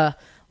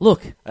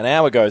 look, An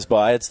hour goes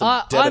by. It's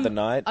the dead of the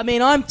night. I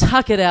mean, I'm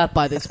tuckered out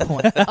by this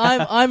point.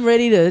 I'm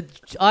ready to.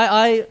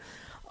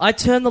 I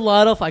turn the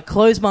light off. I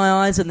close my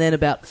eyes, and then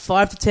about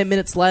 5 to 10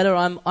 minutes later,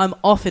 I'm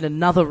off in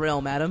another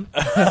realm, Adam.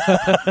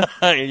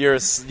 you're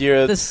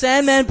The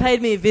Sandman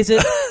paid me a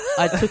visit.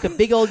 I took a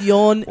big old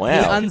yawn. Wow.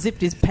 He unzipped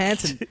his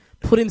pants and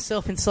put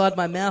himself inside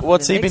my mouth.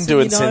 What's and he the been next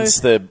doing thing you know- since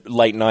the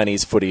late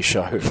 90s footy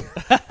show?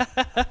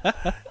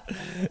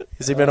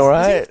 Has he been all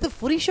Was he right? at the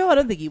footy show? I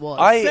don't think he was.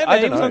 I Sandman,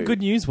 he don't was know. on Good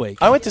News Week.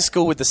 I went to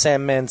school with the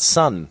Sandman's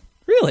son.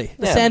 Really?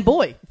 the Sand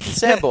Boy.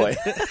 Sandboy.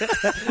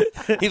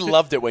 He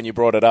loved it when you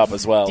brought it up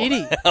as well. Did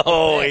he?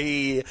 Oh,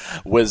 he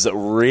was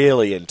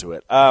really into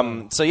it.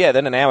 So yeah,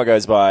 then an hour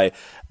goes by,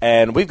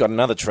 and we've got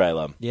another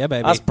trailer. Yeah,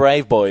 baby. Us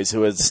brave boys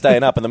who are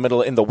staying up in the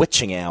middle in the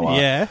witching hour.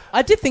 Yeah.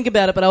 I did think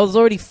about it, but I was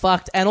already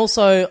fucked. And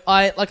also,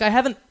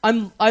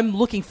 I'm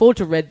looking forward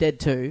to Red Dead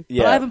 2, but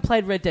Yeah. I haven't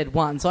played Red Dead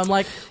 1, so I'm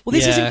like, well,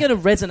 this Yeah. isn't going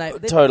to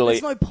resonate. Totally.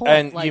 There's no point.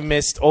 And like, you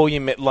missed all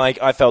you missed.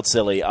 Like, I felt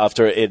silly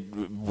after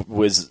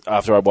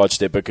I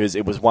watched it because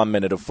it was 1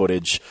 minute of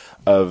footage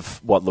of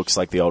what looks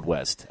like the Old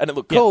West, and it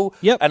looked cool.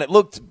 Yep. And it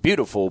looked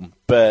beautiful,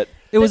 but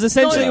It was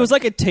essentially, no. it was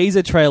like a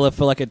teaser trailer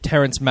for like a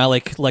Terrence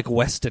Malick like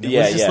Western. It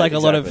Yeah, was just yeah, like a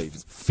lot of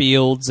exactly.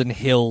 fields and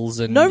hills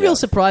and no real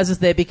surprises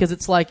there because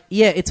it's like,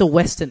 yeah, it's a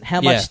Western.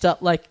 How Yeah. much stuff,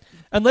 like...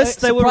 Unless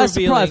they were surprise,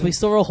 revealing... surprise, we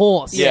saw a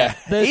horse. yeah,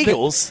 The-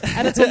 Eagles.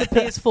 And it's on the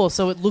PS4,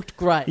 so it looked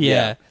great.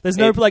 Yeah. There's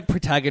no It- like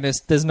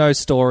protagonist. There's no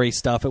story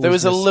stuff. There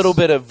was a just- little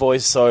bit of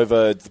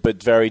voiceover,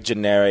 but very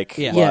generic,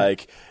 Yeah.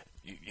 like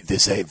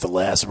 "This ain't the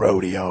last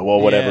rodeo"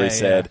 or whatever Yeah, he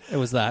said. yeah. It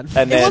was that.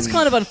 And It then, was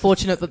kind of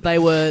unfortunate that they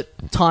were,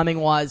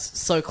 timing-wise,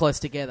 so close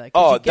together. 'Cause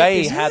oh, you get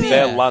they this had big-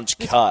 their lunch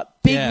cut.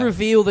 big Yeah.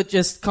 reveal that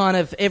just kind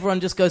of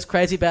everyone just goes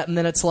crazy about, and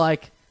then it's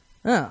like,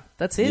 oh,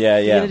 that's it. Yeah,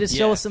 You're yeah. gonna just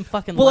show Yeah. us some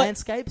fucking Well,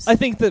 landscapes. I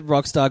think that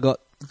Rockstar got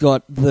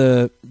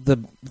the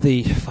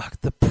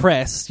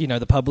press,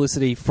 the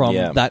publicity from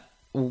Yeah. that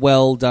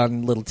well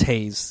done little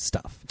tease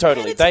stuff.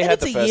 Totally, And they and had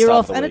it's the a first year half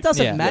off, of the and it week.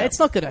 doesn't Yeah. matter. Yeah. It's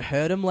not going to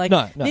hurt them. Like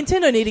No.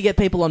 Nintendo need to get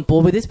people on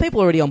board with this. People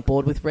are already on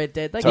board with Red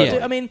Dead. They Totally. could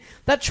do, I mean,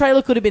 that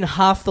trailer could have been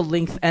half the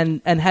length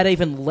and had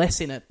even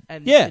less in it.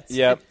 And Yeah.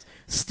 Yeah. it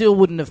still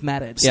wouldn't have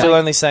mattered. Still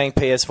only saying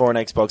PS4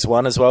 and Xbox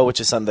One as well, which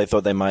is something they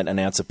thought they might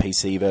announce a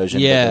PC version.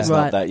 Yeah. but there's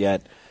Right. not that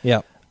yet.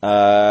 Yeah.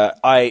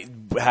 I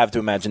have to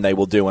imagine they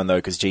will do one though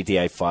because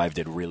GTA 5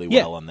 did really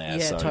Yeah. well on there.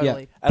 Yeah, so.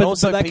 totally. And But-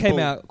 also, but that people came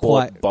out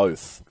bought quite-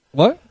 both.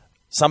 What?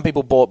 Some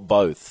people bought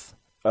both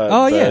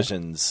Oh, yeah.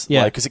 versions.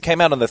 Yeah. Because it came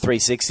out on the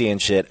 360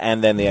 and shit,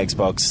 and then the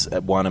Xbox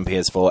One and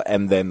PS4,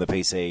 and then the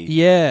PC.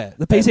 Yeah.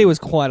 The PC was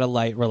quite a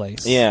late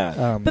release.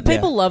 Yeah. But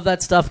people love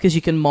that stuff because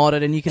you can mod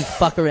it and you can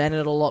fuck around in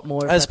it a lot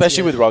more. if that's Especially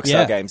your- with Rockstar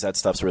Yeah. games, that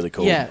stuff's really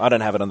cool. Yeah. I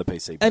don't have it on the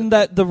PC. but And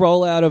that the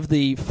rollout of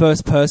the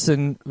first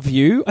person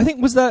view, I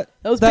think was that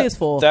That was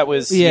PS4. that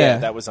was Yeah.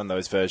 that was on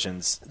those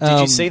versions. Did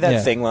you see that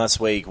yeah. thing last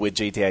week with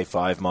GTA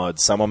 5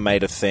 mods? Someone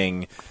made a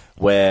thing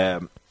where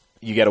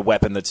you get a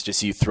weapon that's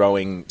just you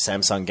throwing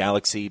Samsung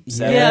Galaxy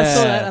 7. Yeah, I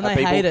saw that, and they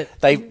people, hate it.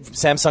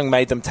 Samsung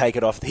made them take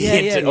it off the Yeah,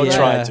 internet, yeah, or yeah.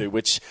 tried to,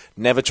 which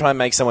never try and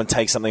make someone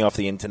take something off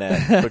the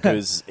internet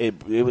because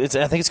it's,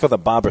 I think it's called the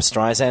Barbara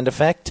Streisand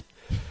effect.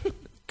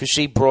 Because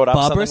she brought up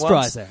Barbara something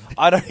once. Streisand.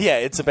 I don't. Yeah,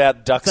 it's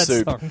about duck That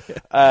soup.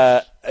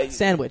 song.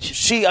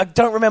 Sandwich. I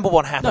don't remember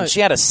what happened. No,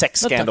 she had a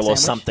sex not duck scandal or sandwich.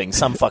 something,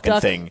 some fucking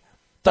Duck- thing.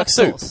 Duck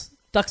soup. Sauce.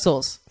 Duck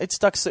sauce. It's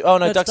duck soup. Oh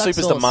no, it's duck soup is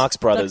the sauce. Marx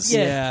Brothers. Duck-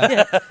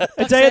 yeah.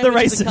 A Day of the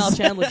Sandwich is a Races. Carl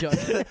Chandler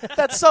joke.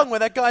 That song where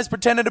that guy's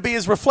pretending to be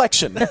his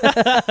reflection.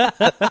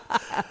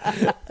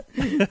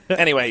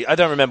 Anyway, I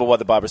don't remember what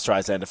the Barbara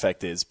Streisand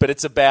effect is, but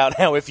it's about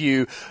how if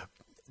you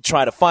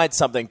try to fight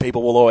something,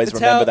 people will always It's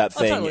remember how- that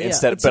thing totally, yeah.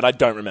 instead. But I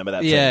don't remember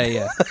that Yeah, thing.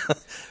 yeah.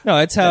 No,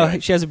 it's how Anyway.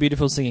 she has a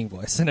beautiful singing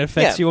voice and it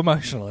affects Yeah. you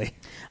emotionally.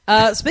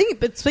 Speaking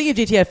of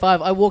GTA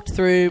 5, I walked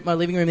through my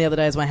living room the other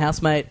day as my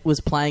housemate was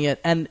playing it,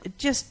 and it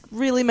just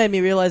really made me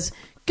realise,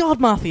 God,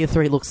 Mafia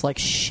 3 looks like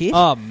shit.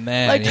 Oh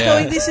man, Like, yeah.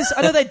 going, this is,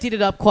 I know they did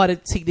it up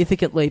quite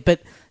significantly, but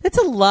it's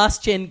a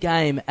last-gen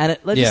game, and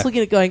like, Yeah. just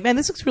looking at it going, man,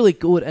 this looks really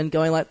good, and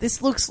going like,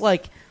 this looks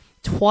like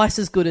twice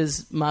as good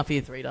as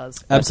Mafia 3 does.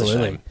 That's a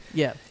Absolutely. shame.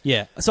 Yeah.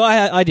 Yeah. So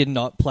I did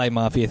not play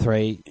Mafia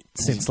 3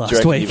 since Do you last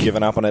reckon week. you've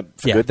given up on it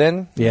for Yeah. good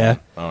then? Yeah.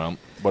 Oh, well,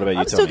 what about you,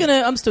 I'm still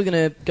Tony?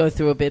 gonna go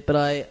through a bit, but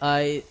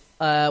I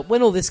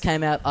when all this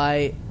came out,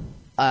 I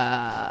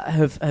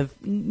have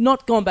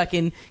not gone back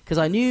in because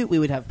I knew we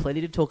would have plenty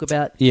to talk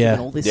about. Yeah. Given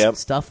all this Yep.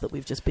 stuff that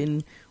we've just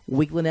been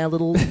wiggling our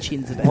little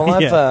chins about.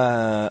 Well,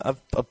 Yeah.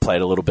 I've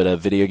played a little bit of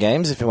video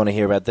games. If you want to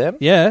hear about them.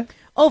 Yeah.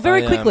 Oh,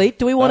 very I, quickly,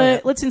 do we want to... yeah.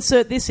 Let's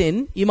insert this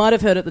in. You might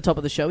have heard at the top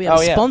of the show. We have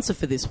Oh, a yeah. sponsor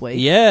for this week.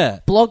 Yeah.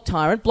 Blog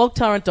Tyrant,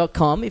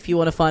 blogtyrant.com, if you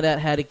want to find out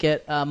how to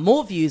get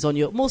more views on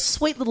your... more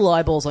sweet little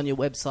eyeballs on your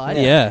website.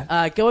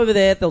 Yeah. Go over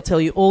there. They'll tell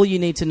you all you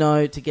need to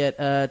know to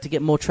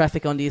get more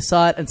traffic onto your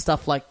site and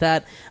stuff like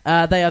that.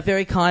 They are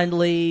very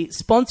kindly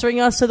sponsoring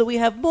us so that we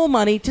have more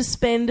money to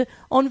spend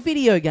on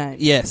video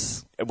games.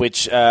 Yes.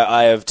 which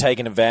I have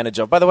taken advantage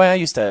of. By the way, I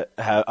used to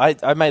have...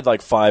 I made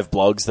like 5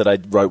 blogs that I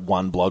wrote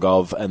one blog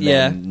of and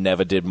then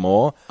never did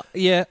more.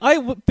 Yeah,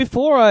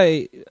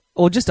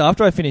 just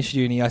after I finished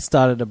uni, I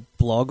started a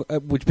blog,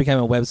 which became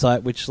a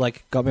website, which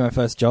like got me my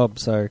first job.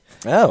 So,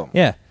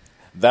 yeah.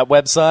 That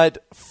website,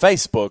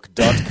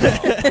 facebook.com.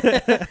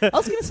 I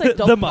was going to say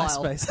the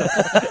MySpace.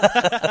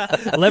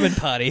 Lemon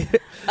Party.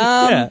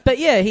 But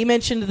yeah, he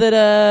mentioned that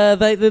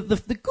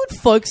the good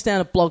folks down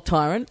at Blog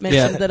Tyrant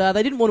mentioned that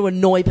they didn't want to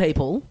annoy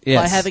people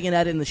by having an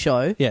ad in the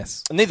show.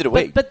 Yes. Neither do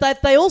we. But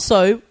that they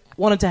also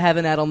wanted to have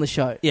an ad on the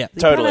show. Yeah,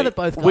 you totally. can't have it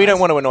both We don't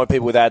guys. want to annoy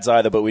people with ads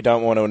either, but we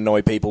don't want to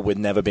annoy people with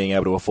never being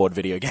able to afford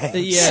video games.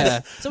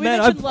 Yeah. So we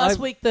mentioned last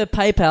week the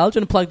PayPal. Do you want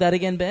to plug that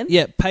again, Ben?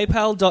 Yeah,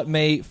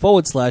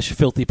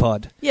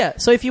 paypal.me/filthypod. Yeah,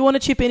 so if you want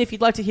to chip in, if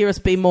you'd like to hear us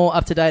be more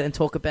up-to-date and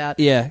talk about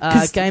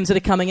games that are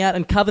coming out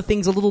and cover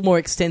things a little more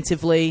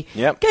extensively.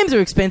 Yep. Games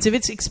are expensive.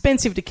 It's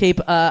expensive to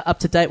keep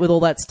up-to-date with all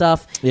that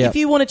stuff. Yep. If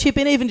you want to chip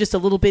in even just a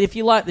little bit, if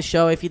you like the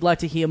show, if you'd like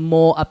to hear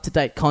more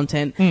up-to-date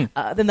content,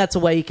 then that's a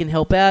way you can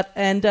help out.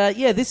 And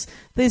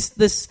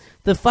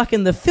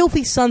the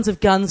filthy sons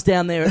of guns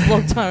down there at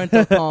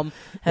blogtyrant.com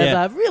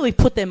have really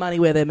put their money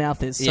where their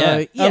mouth is.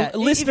 So,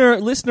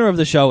 listener of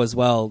the show as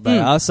well, they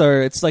are. So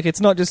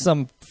it's not just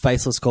some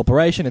faceless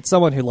corporation. It's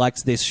someone who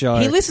likes this show.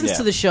 He listens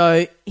to the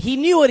show. He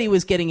knew what he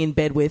was getting in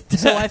bed with.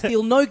 So I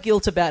feel no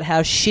guilt about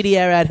how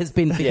shitty our ad has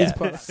been for his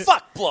product.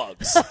 Fuck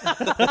blogs.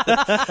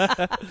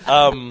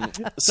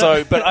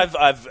 But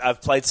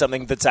I've played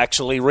something that's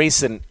actually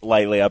recent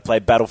lately. I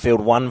played Battlefield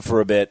 1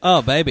 for a bit.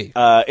 Oh, baby.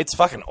 It's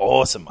fucking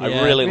awesome.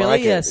 I really Really?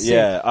 like it. Yes.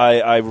 Yeah,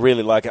 I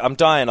really like it. I'm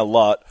dying a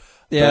lot.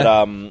 Yeah.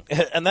 But,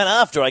 and then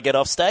after I get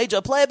off stage, I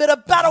play a bit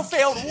of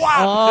Battlefield 1.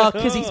 Oh,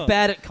 because he's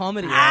bad at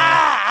comedy.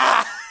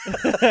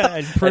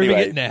 And proving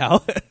Anyway. it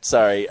now.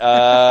 Sorry.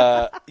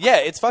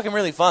 It's fucking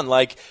really fun.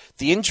 Like,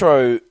 the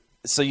intro...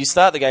 So you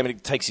start the game and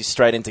it takes you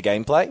straight into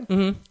gameplay.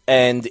 Mm-hmm.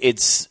 And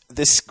it's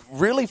this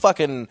really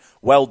fucking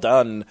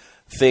well-done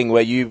thing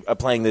where you are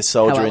playing this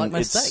soldier in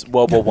it's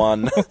World War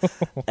One,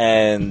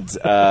 and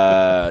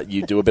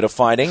you do a bit of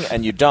fighting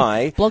and you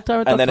die,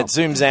 and then it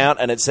zooms out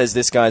and it says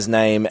this guy's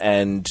name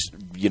and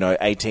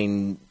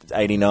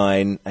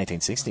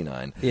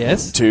 1869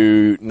 Yes.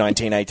 to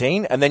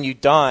 1918, and then you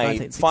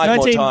die 5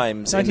 more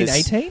times in this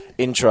 1918?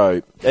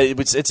 intro.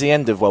 It's the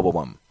end of World War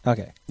One.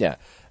 Okay. Yeah.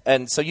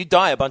 And so you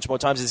die a bunch more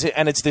times,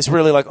 and it's this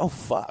really like, oh,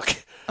 fuck.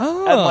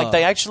 Oh. And like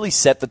they actually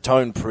set the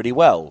tone pretty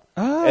well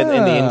in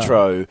the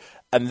intro.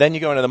 And then you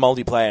go into the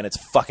multiplayer, and it's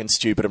fucking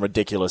stupid and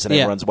ridiculous, and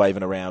everyone's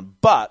waving around.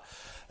 But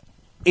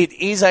it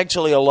is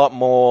actually a lot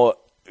more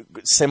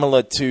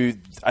similar to,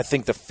 I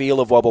think, the feel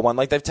of World War One.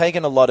 Like, they've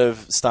taken a lot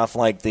of stuff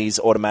like these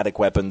automatic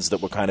weapons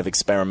that were kind of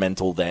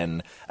experimental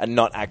then and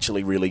not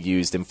actually really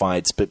used in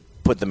fights, but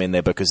put them in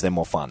there because they're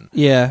more fun.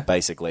 Yeah.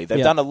 Basically.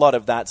 They've done a lot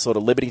of that sort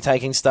of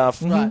liberty-taking stuff,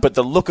 but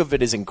the look of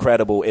it is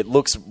incredible. It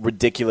looks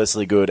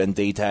ridiculously good and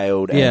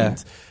detailed,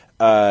 and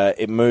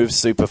it moves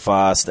super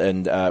fast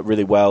and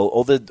really well.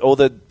 All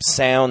the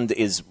sound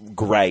is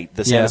great.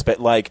 The sound is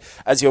like,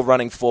 as you're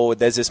running forward,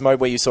 there's this mode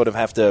where you sort of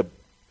have to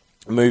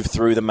move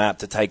through the map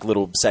to take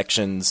little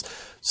sections,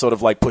 sort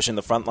of like pushing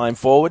the front line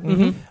forward.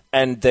 Mm-hmm.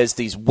 And there's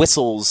these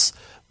whistles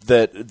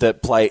that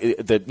play,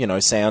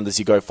 that, sound as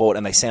you go forward,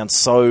 and they sound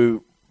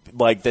so...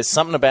 Like, there's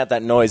something about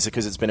that noise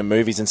because it's been in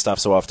movies and stuff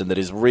so often that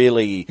is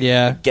really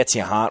gets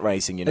your heart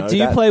racing, Do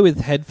you play with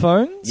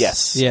headphones?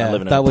 Yes. Yeah, I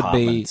live in an that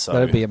apartment,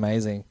 would be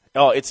amazing.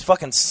 Oh, it's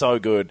fucking so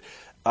good.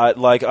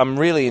 I'm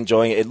really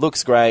enjoying it. It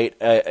looks great.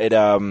 It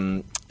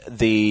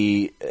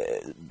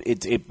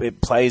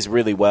plays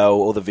really well.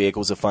 All the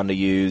vehicles are fun to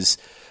use.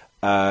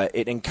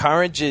 It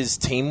encourages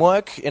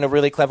teamwork in a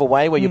really clever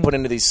way where you put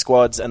into these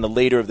squads and the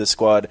leader of the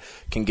squad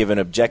can give an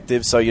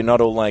objective, so you're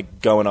not all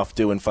like going off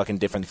doing fucking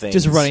different things.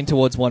 Just running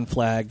towards one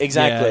flag.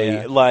 Exactly.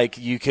 Yeah. Like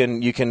you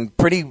can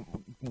pretty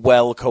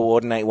well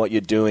coordinate what you're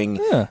doing.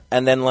 Yeah.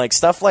 And then like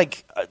stuff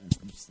like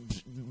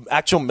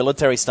actual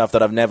military stuff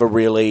that I've never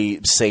really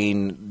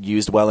seen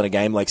used well in a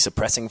game, like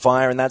suppressing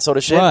fire and that sort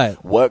of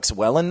shit, works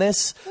well in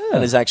this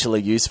and is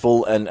actually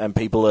useful, and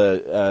people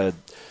are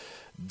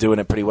doing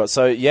it pretty well.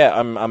 So yeah,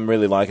 I'm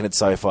really liking it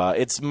so far.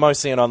 It's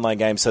mostly an online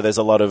game, so there's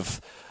a lot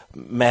of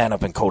I've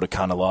been called a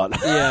cunt a lot.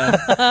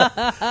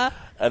 Yeah.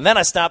 And then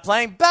I start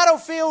playing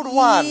Battlefield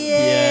 1.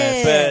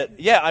 Yeah. But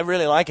yeah, I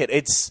really like it.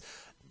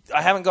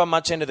 I haven't gone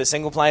much into the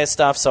single player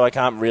stuff, so I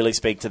can't really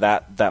speak to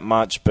that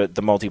much, but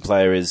the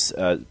multiplayer is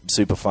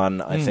super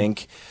fun, I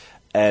think.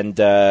 And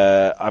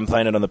I'm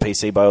playing it on the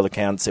PC by all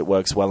accounts. It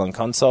works well on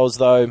consoles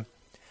though.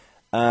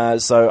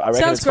 So I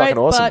reckon it's fucking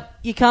awesome. But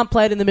you can't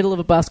play it in the middle of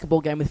a basketball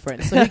game with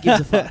friends, so who gives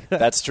a fuck?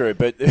 That's true,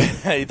 but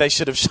they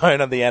should have shown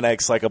on the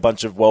NX like a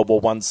bunch of World War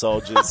One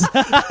soldiers in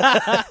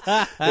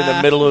the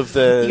middle of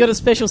the... You got a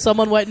special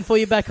someone waiting for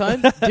you back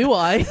home? Do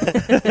I?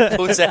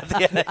 Pulls out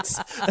the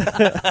NX.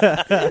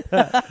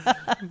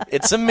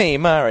 It's a me,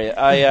 Mario.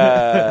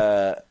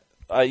 I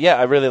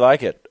really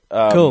like it.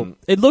 Cool.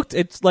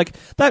 It's like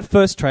that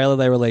first trailer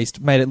they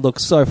released made it look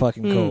so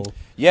fucking cool.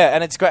 Yeah,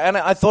 and it's great. And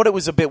I thought it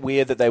was a bit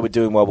weird that they were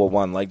doing World War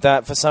One like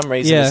that. For some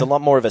reason, Yeah. there's a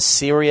lot more of a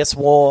serious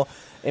war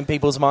in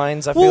people's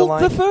minds. I feel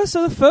like the first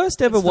ever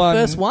It's the one.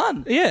 first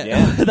one. Yeah,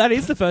 Yeah. that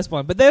is the first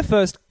one. But their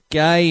first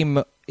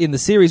game in the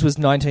series was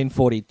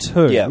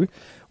 1942, Yeah.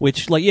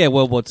 which,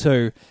 World War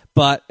II.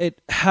 But it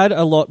had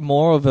a lot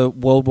more of a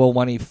World War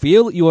One-y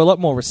feel. You were a lot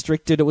more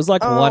restricted. It was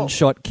like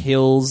one-shot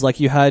kills. Like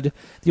you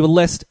were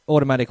less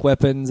automatic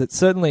weapons. It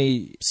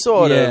certainly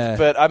sort of,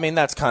 but I mean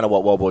that's kind of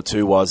what World War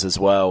II was as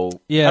well.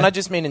 Yeah. And I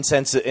just mean in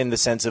the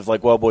sense of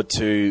like World War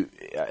II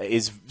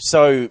is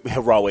so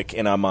heroic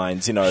in our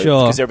minds, because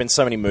Sure. there have been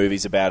so many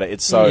movies about it.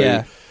 It's so.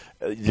 Yeah.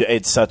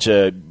 It's such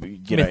a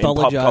in pop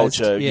Mythologized,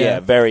 culture, yeah.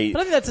 very.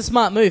 But I think that's a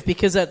smart move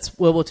because that's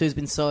World War II has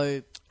been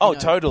so.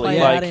 Totally.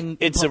 played out in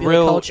It's a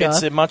popular culture.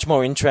 it's a much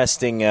more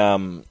interesting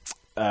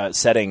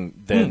setting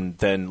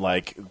than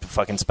like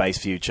fucking Space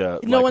Future.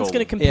 No one's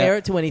going to compare Yeah.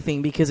 it to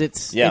anything because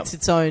it's Yeah.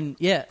 its own.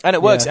 Yeah. And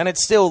it works, Yeah. and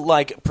it's still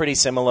like pretty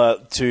similar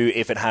to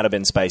if it had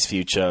been Space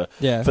Future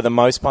Yeah. for the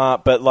most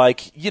part. But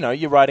like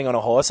you're riding on a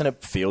horse, and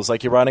it feels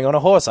like you're riding on a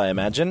horse, I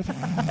imagine.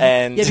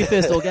 And You have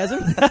your first orgasm.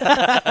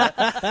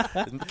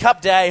 Cup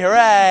Day,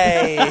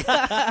 hooray!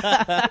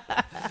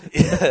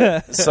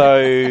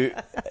 So.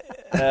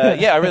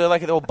 I really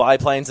like it. All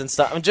biplanes and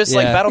stuff. I mean, just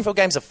like Yeah. Battlefield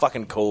games are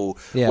fucking cool.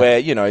 Yeah.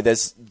 Where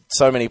there's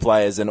so many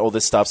players and all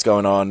this stuff's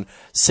going on.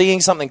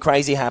 Seeing something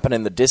crazy happen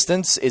in the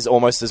distance is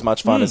almost as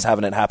much fun as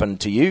having it happen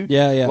to you.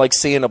 Yeah, yeah. Like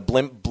seeing a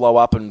blimp blow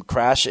up and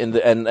crash and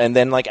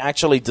then like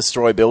actually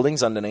destroy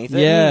buildings underneath it.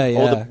 Yeah,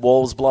 All yeah. the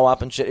walls blow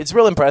up and shit. It's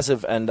real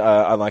impressive, and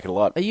I like it a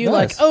lot. Are you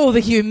Nice. like, the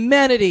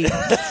humanity?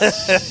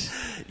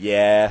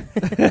 Yeah,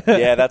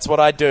 yeah, that's what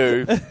I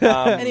do.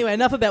 Anyway,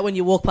 enough about when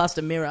you walk past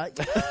a mirror.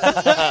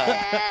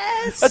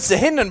 That's the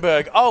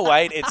Hindenburg. Oh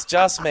wait, it's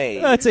just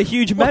me. Oh, it's a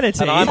huge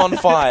manatee. And I'm on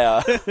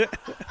fire.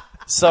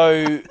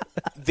 So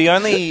the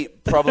only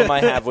problem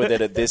I have with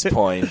it at this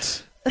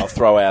point, I'll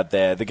throw out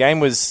there, the game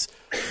was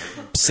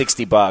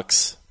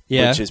 $60,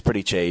 Yeah. which is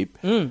pretty cheap.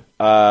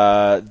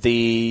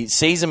 The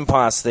season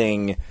pass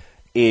thing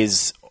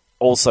is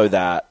also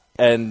that,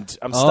 and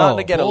I'm starting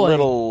to get a boy.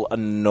 little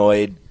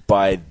annoyed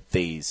by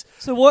these.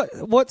 So what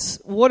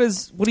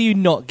do you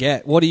not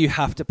get? What do you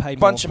have to pay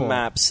more Bunch for? of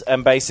maps,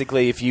 and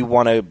basically if you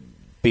want to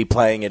be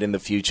playing it in the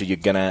future, you're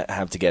going to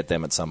have to get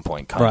them at some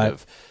point, kind Right.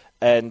 of.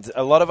 And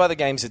a lot of other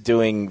games are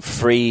doing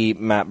free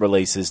map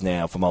releases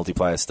now for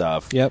multiplayer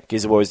stuff. Yep.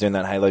 Gears of War is doing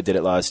that. Halo did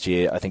it last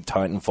year. I think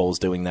Titanfall's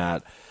doing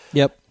that.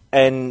 Yep.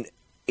 And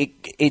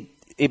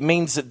it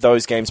means that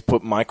those games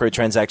put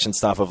microtransaction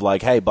stuff of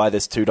like, hey, buy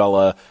this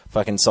 $2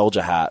 fucking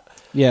soldier hat.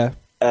 Yeah.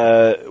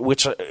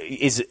 Which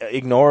is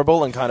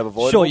ignorable and kind of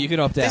avoidable. Sure, you can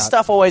opt This out.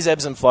 stuff always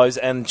ebbs and flows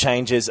and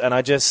changes, and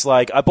I just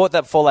I bought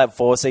that Fallout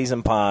 4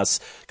 season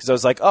pass because I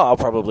was like, oh, I'll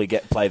probably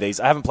play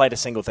these. I haven't played a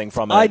single thing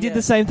from it. I did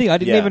the same thing. I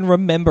didn't Yeah. even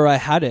remember I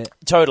had it.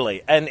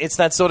 Totally, and it's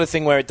that sort of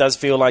thing where it does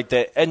feel like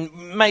that, and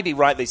maybe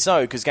rightly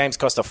so, because games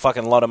cost a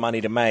fucking lot of money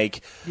to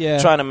make. Yeah.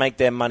 Trying to make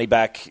their money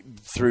back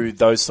through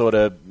those sort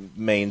of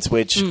means,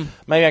 which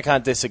maybe I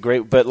can't disagree,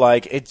 but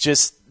it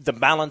just the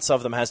balance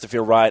of them has to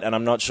feel right, and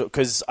I'm not sure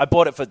because I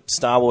bought it for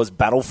Star Wars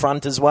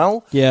Battlefront as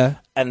well, Yeah.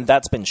 and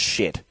that's been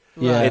shit.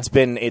 Yeah. It's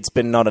been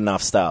not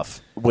enough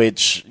stuff,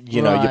 which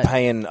you're Right.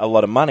 paying a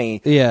lot of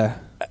money. Yeah.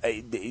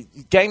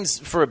 Games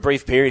for a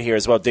brief period here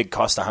as well did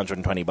cost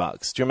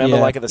 $120. Do you remember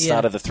Yeah. at the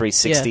start Yeah. of the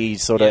 360 Yeah.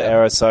 sort of Yeah.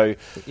 era? So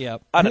Yeah.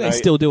 I don't think know. they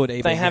still do it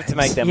even. they have to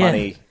make their Yeah.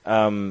 money,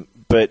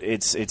 but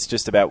it's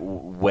just about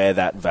where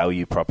that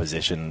value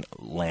proposition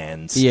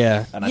lands.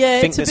 Yeah. and I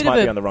think it's a this bit might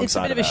of be on the wrong it's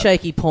side a bit of of a that.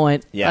 shaky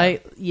point. Yeah.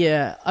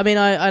 I mean,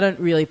 I don't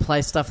really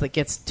play stuff that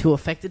gets too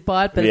affected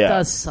by it, but Yeah. it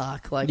does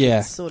suck. Yeah.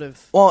 It's sort of.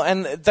 Well,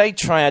 and they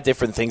try out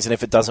different things, and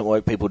if it doesn't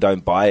work, people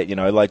don't buy it. Do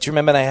you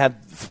remember they had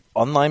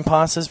online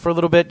passes for a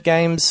little bit?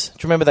 Games. Do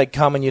you remember they'd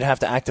come and you'd have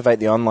to activate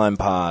the online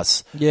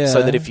pass? Yeah.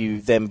 So that if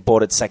you then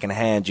bought it second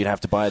hand, you'd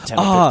have to buy a $10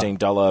 or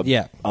 $15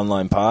 yeah.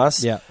 online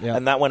pass. Yeah, yeah.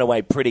 And that went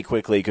away pretty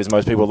quickly because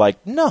most people were like,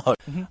 no.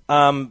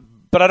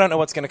 But I don't know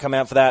what's going to come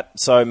out for that,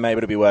 so maybe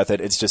it'll be worth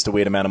it. It's just a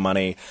weird amount of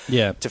money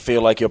Yeah. to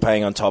feel like you're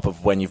paying on top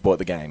of when you've bought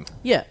the game.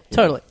 Yeah,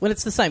 totally. When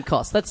it's the same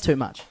cost, that's too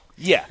much.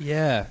 Yeah.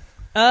 Yeah.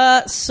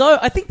 So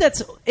I think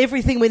that's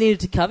everything we needed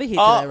to cover here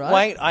Oh, today,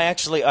 right?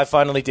 wait, I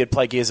finally did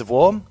play Gears of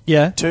War.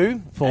 Yeah.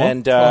 2. Four.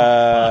 And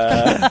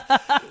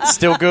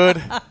still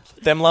good.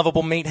 Them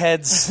lovable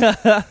meatheads.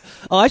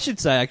 Oh, I should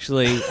say,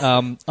 actually,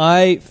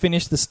 I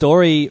finished the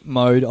story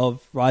mode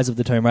of Rise of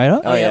the Tomb Raider.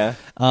 Oh, yeah.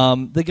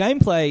 The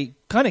gameplay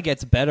kind of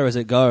gets better as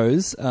it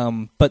goes,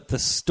 but the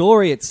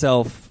story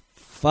itself,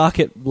 fuck,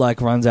 it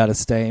runs out of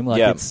steam.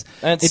 Yeah.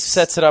 And it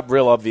sets it up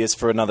real obvious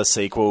for another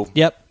sequel.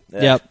 Yep.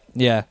 Yeah. Yep.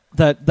 Yeah.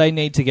 That they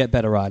need to get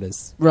better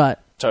writers. Right.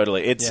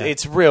 Totally. Yeah.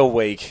 It's real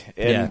weak.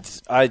 And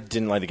Yeah. I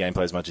didn't like the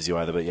gameplay as much as you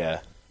either, but yeah.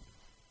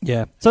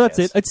 Yeah. So that's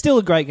Yes. it. It's still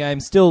a great game.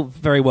 Still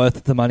very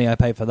worth the money I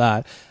pay for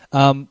that.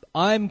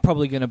 I'm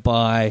probably going to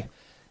buy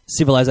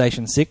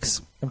Civilization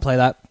 6 and play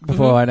that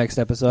before our next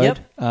episode. Yep.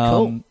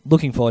 Cool.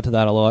 Looking forward to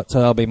that a lot. So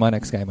that'll be my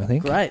next game, I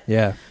think. Great.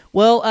 Yeah.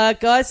 Well,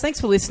 guys, thanks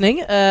for listening.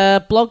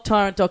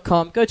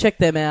 Blogtyrant.com. Go check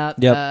them out.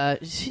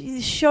 Yep.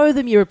 Show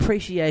them your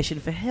appreciation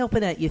for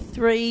helping out your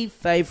 3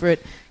 favourite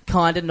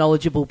kind of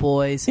knowledgeable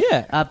boys.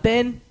 Yeah.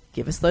 Ben,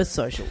 give us those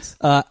socials.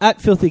 At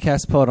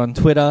FilthyCastPod on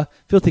Twitter,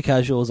 Filthy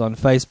Casuals on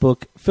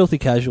Facebook,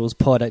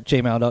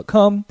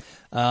 filthycasualspod@gmail.com.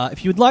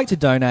 If you would like to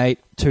donate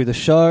to the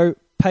show,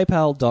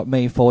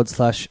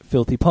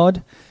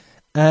 paypal.me/filthypod.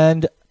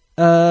 And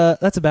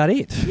that's about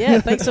it.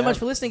 Yeah, thanks so much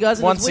for listening, guys.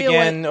 And Once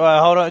again,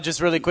 hold on, just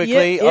really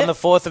quickly. Yeah, yeah. On the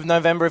 4th of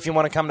November, if you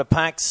want to come to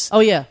PAX,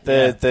 Oh, yeah.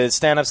 the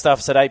stand-up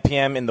stuff's at 8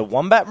 p.m. in the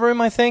Wombat Room,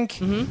 I think.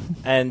 Mm-hmm.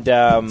 And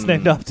It's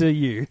named after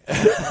you.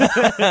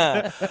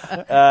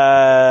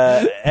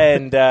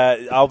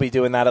 I'll be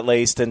doing that at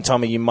least. And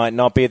Tommy, you might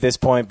not be at this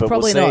point, but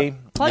Probably we'll see. not.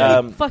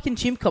 Plug your fucking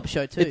Chimp Cop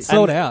show, too. It's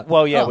sold out.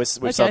 Well, yeah, Oh, we've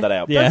okay. sold that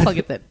out. Yeah. Don't plug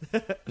it then.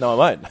 No,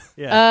 I won't.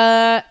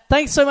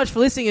 Thanks so much for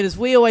listening. And as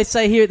we always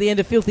say here at the end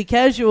of Filthy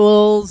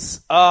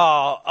Casuals...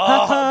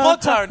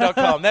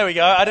 Blogtyrant.com. There we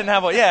go. I didn't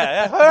have one.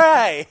 Yeah,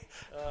 hooray!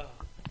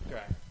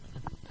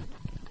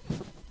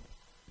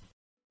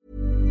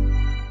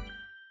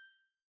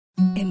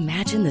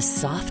 Imagine the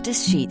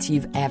softest sheets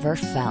you've ever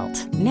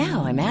felt.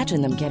 Now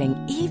imagine them getting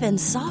even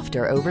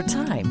softer over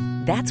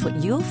time. That's what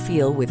you'll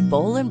feel with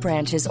Boll &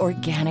 Branch's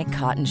organic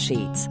cotton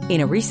sheets.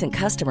 In a recent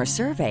customer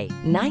survey,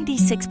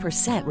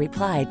 96%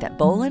 replied that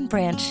Boll &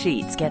 Branch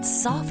sheets get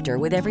softer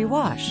with every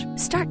wash.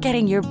 Start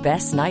getting your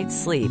best night's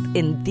sleep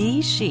in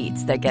these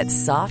sheets that get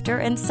softer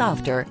and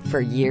softer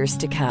for years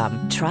to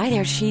come. Try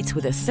their sheets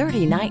with a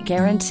 30-night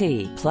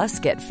guarantee. Plus,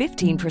 get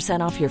 15%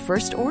 off your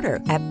first order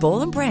at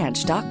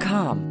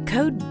bollandbranch.com.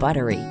 Code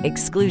BUTTERY.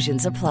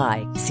 Exclusions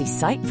apply. See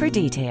site for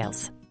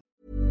details.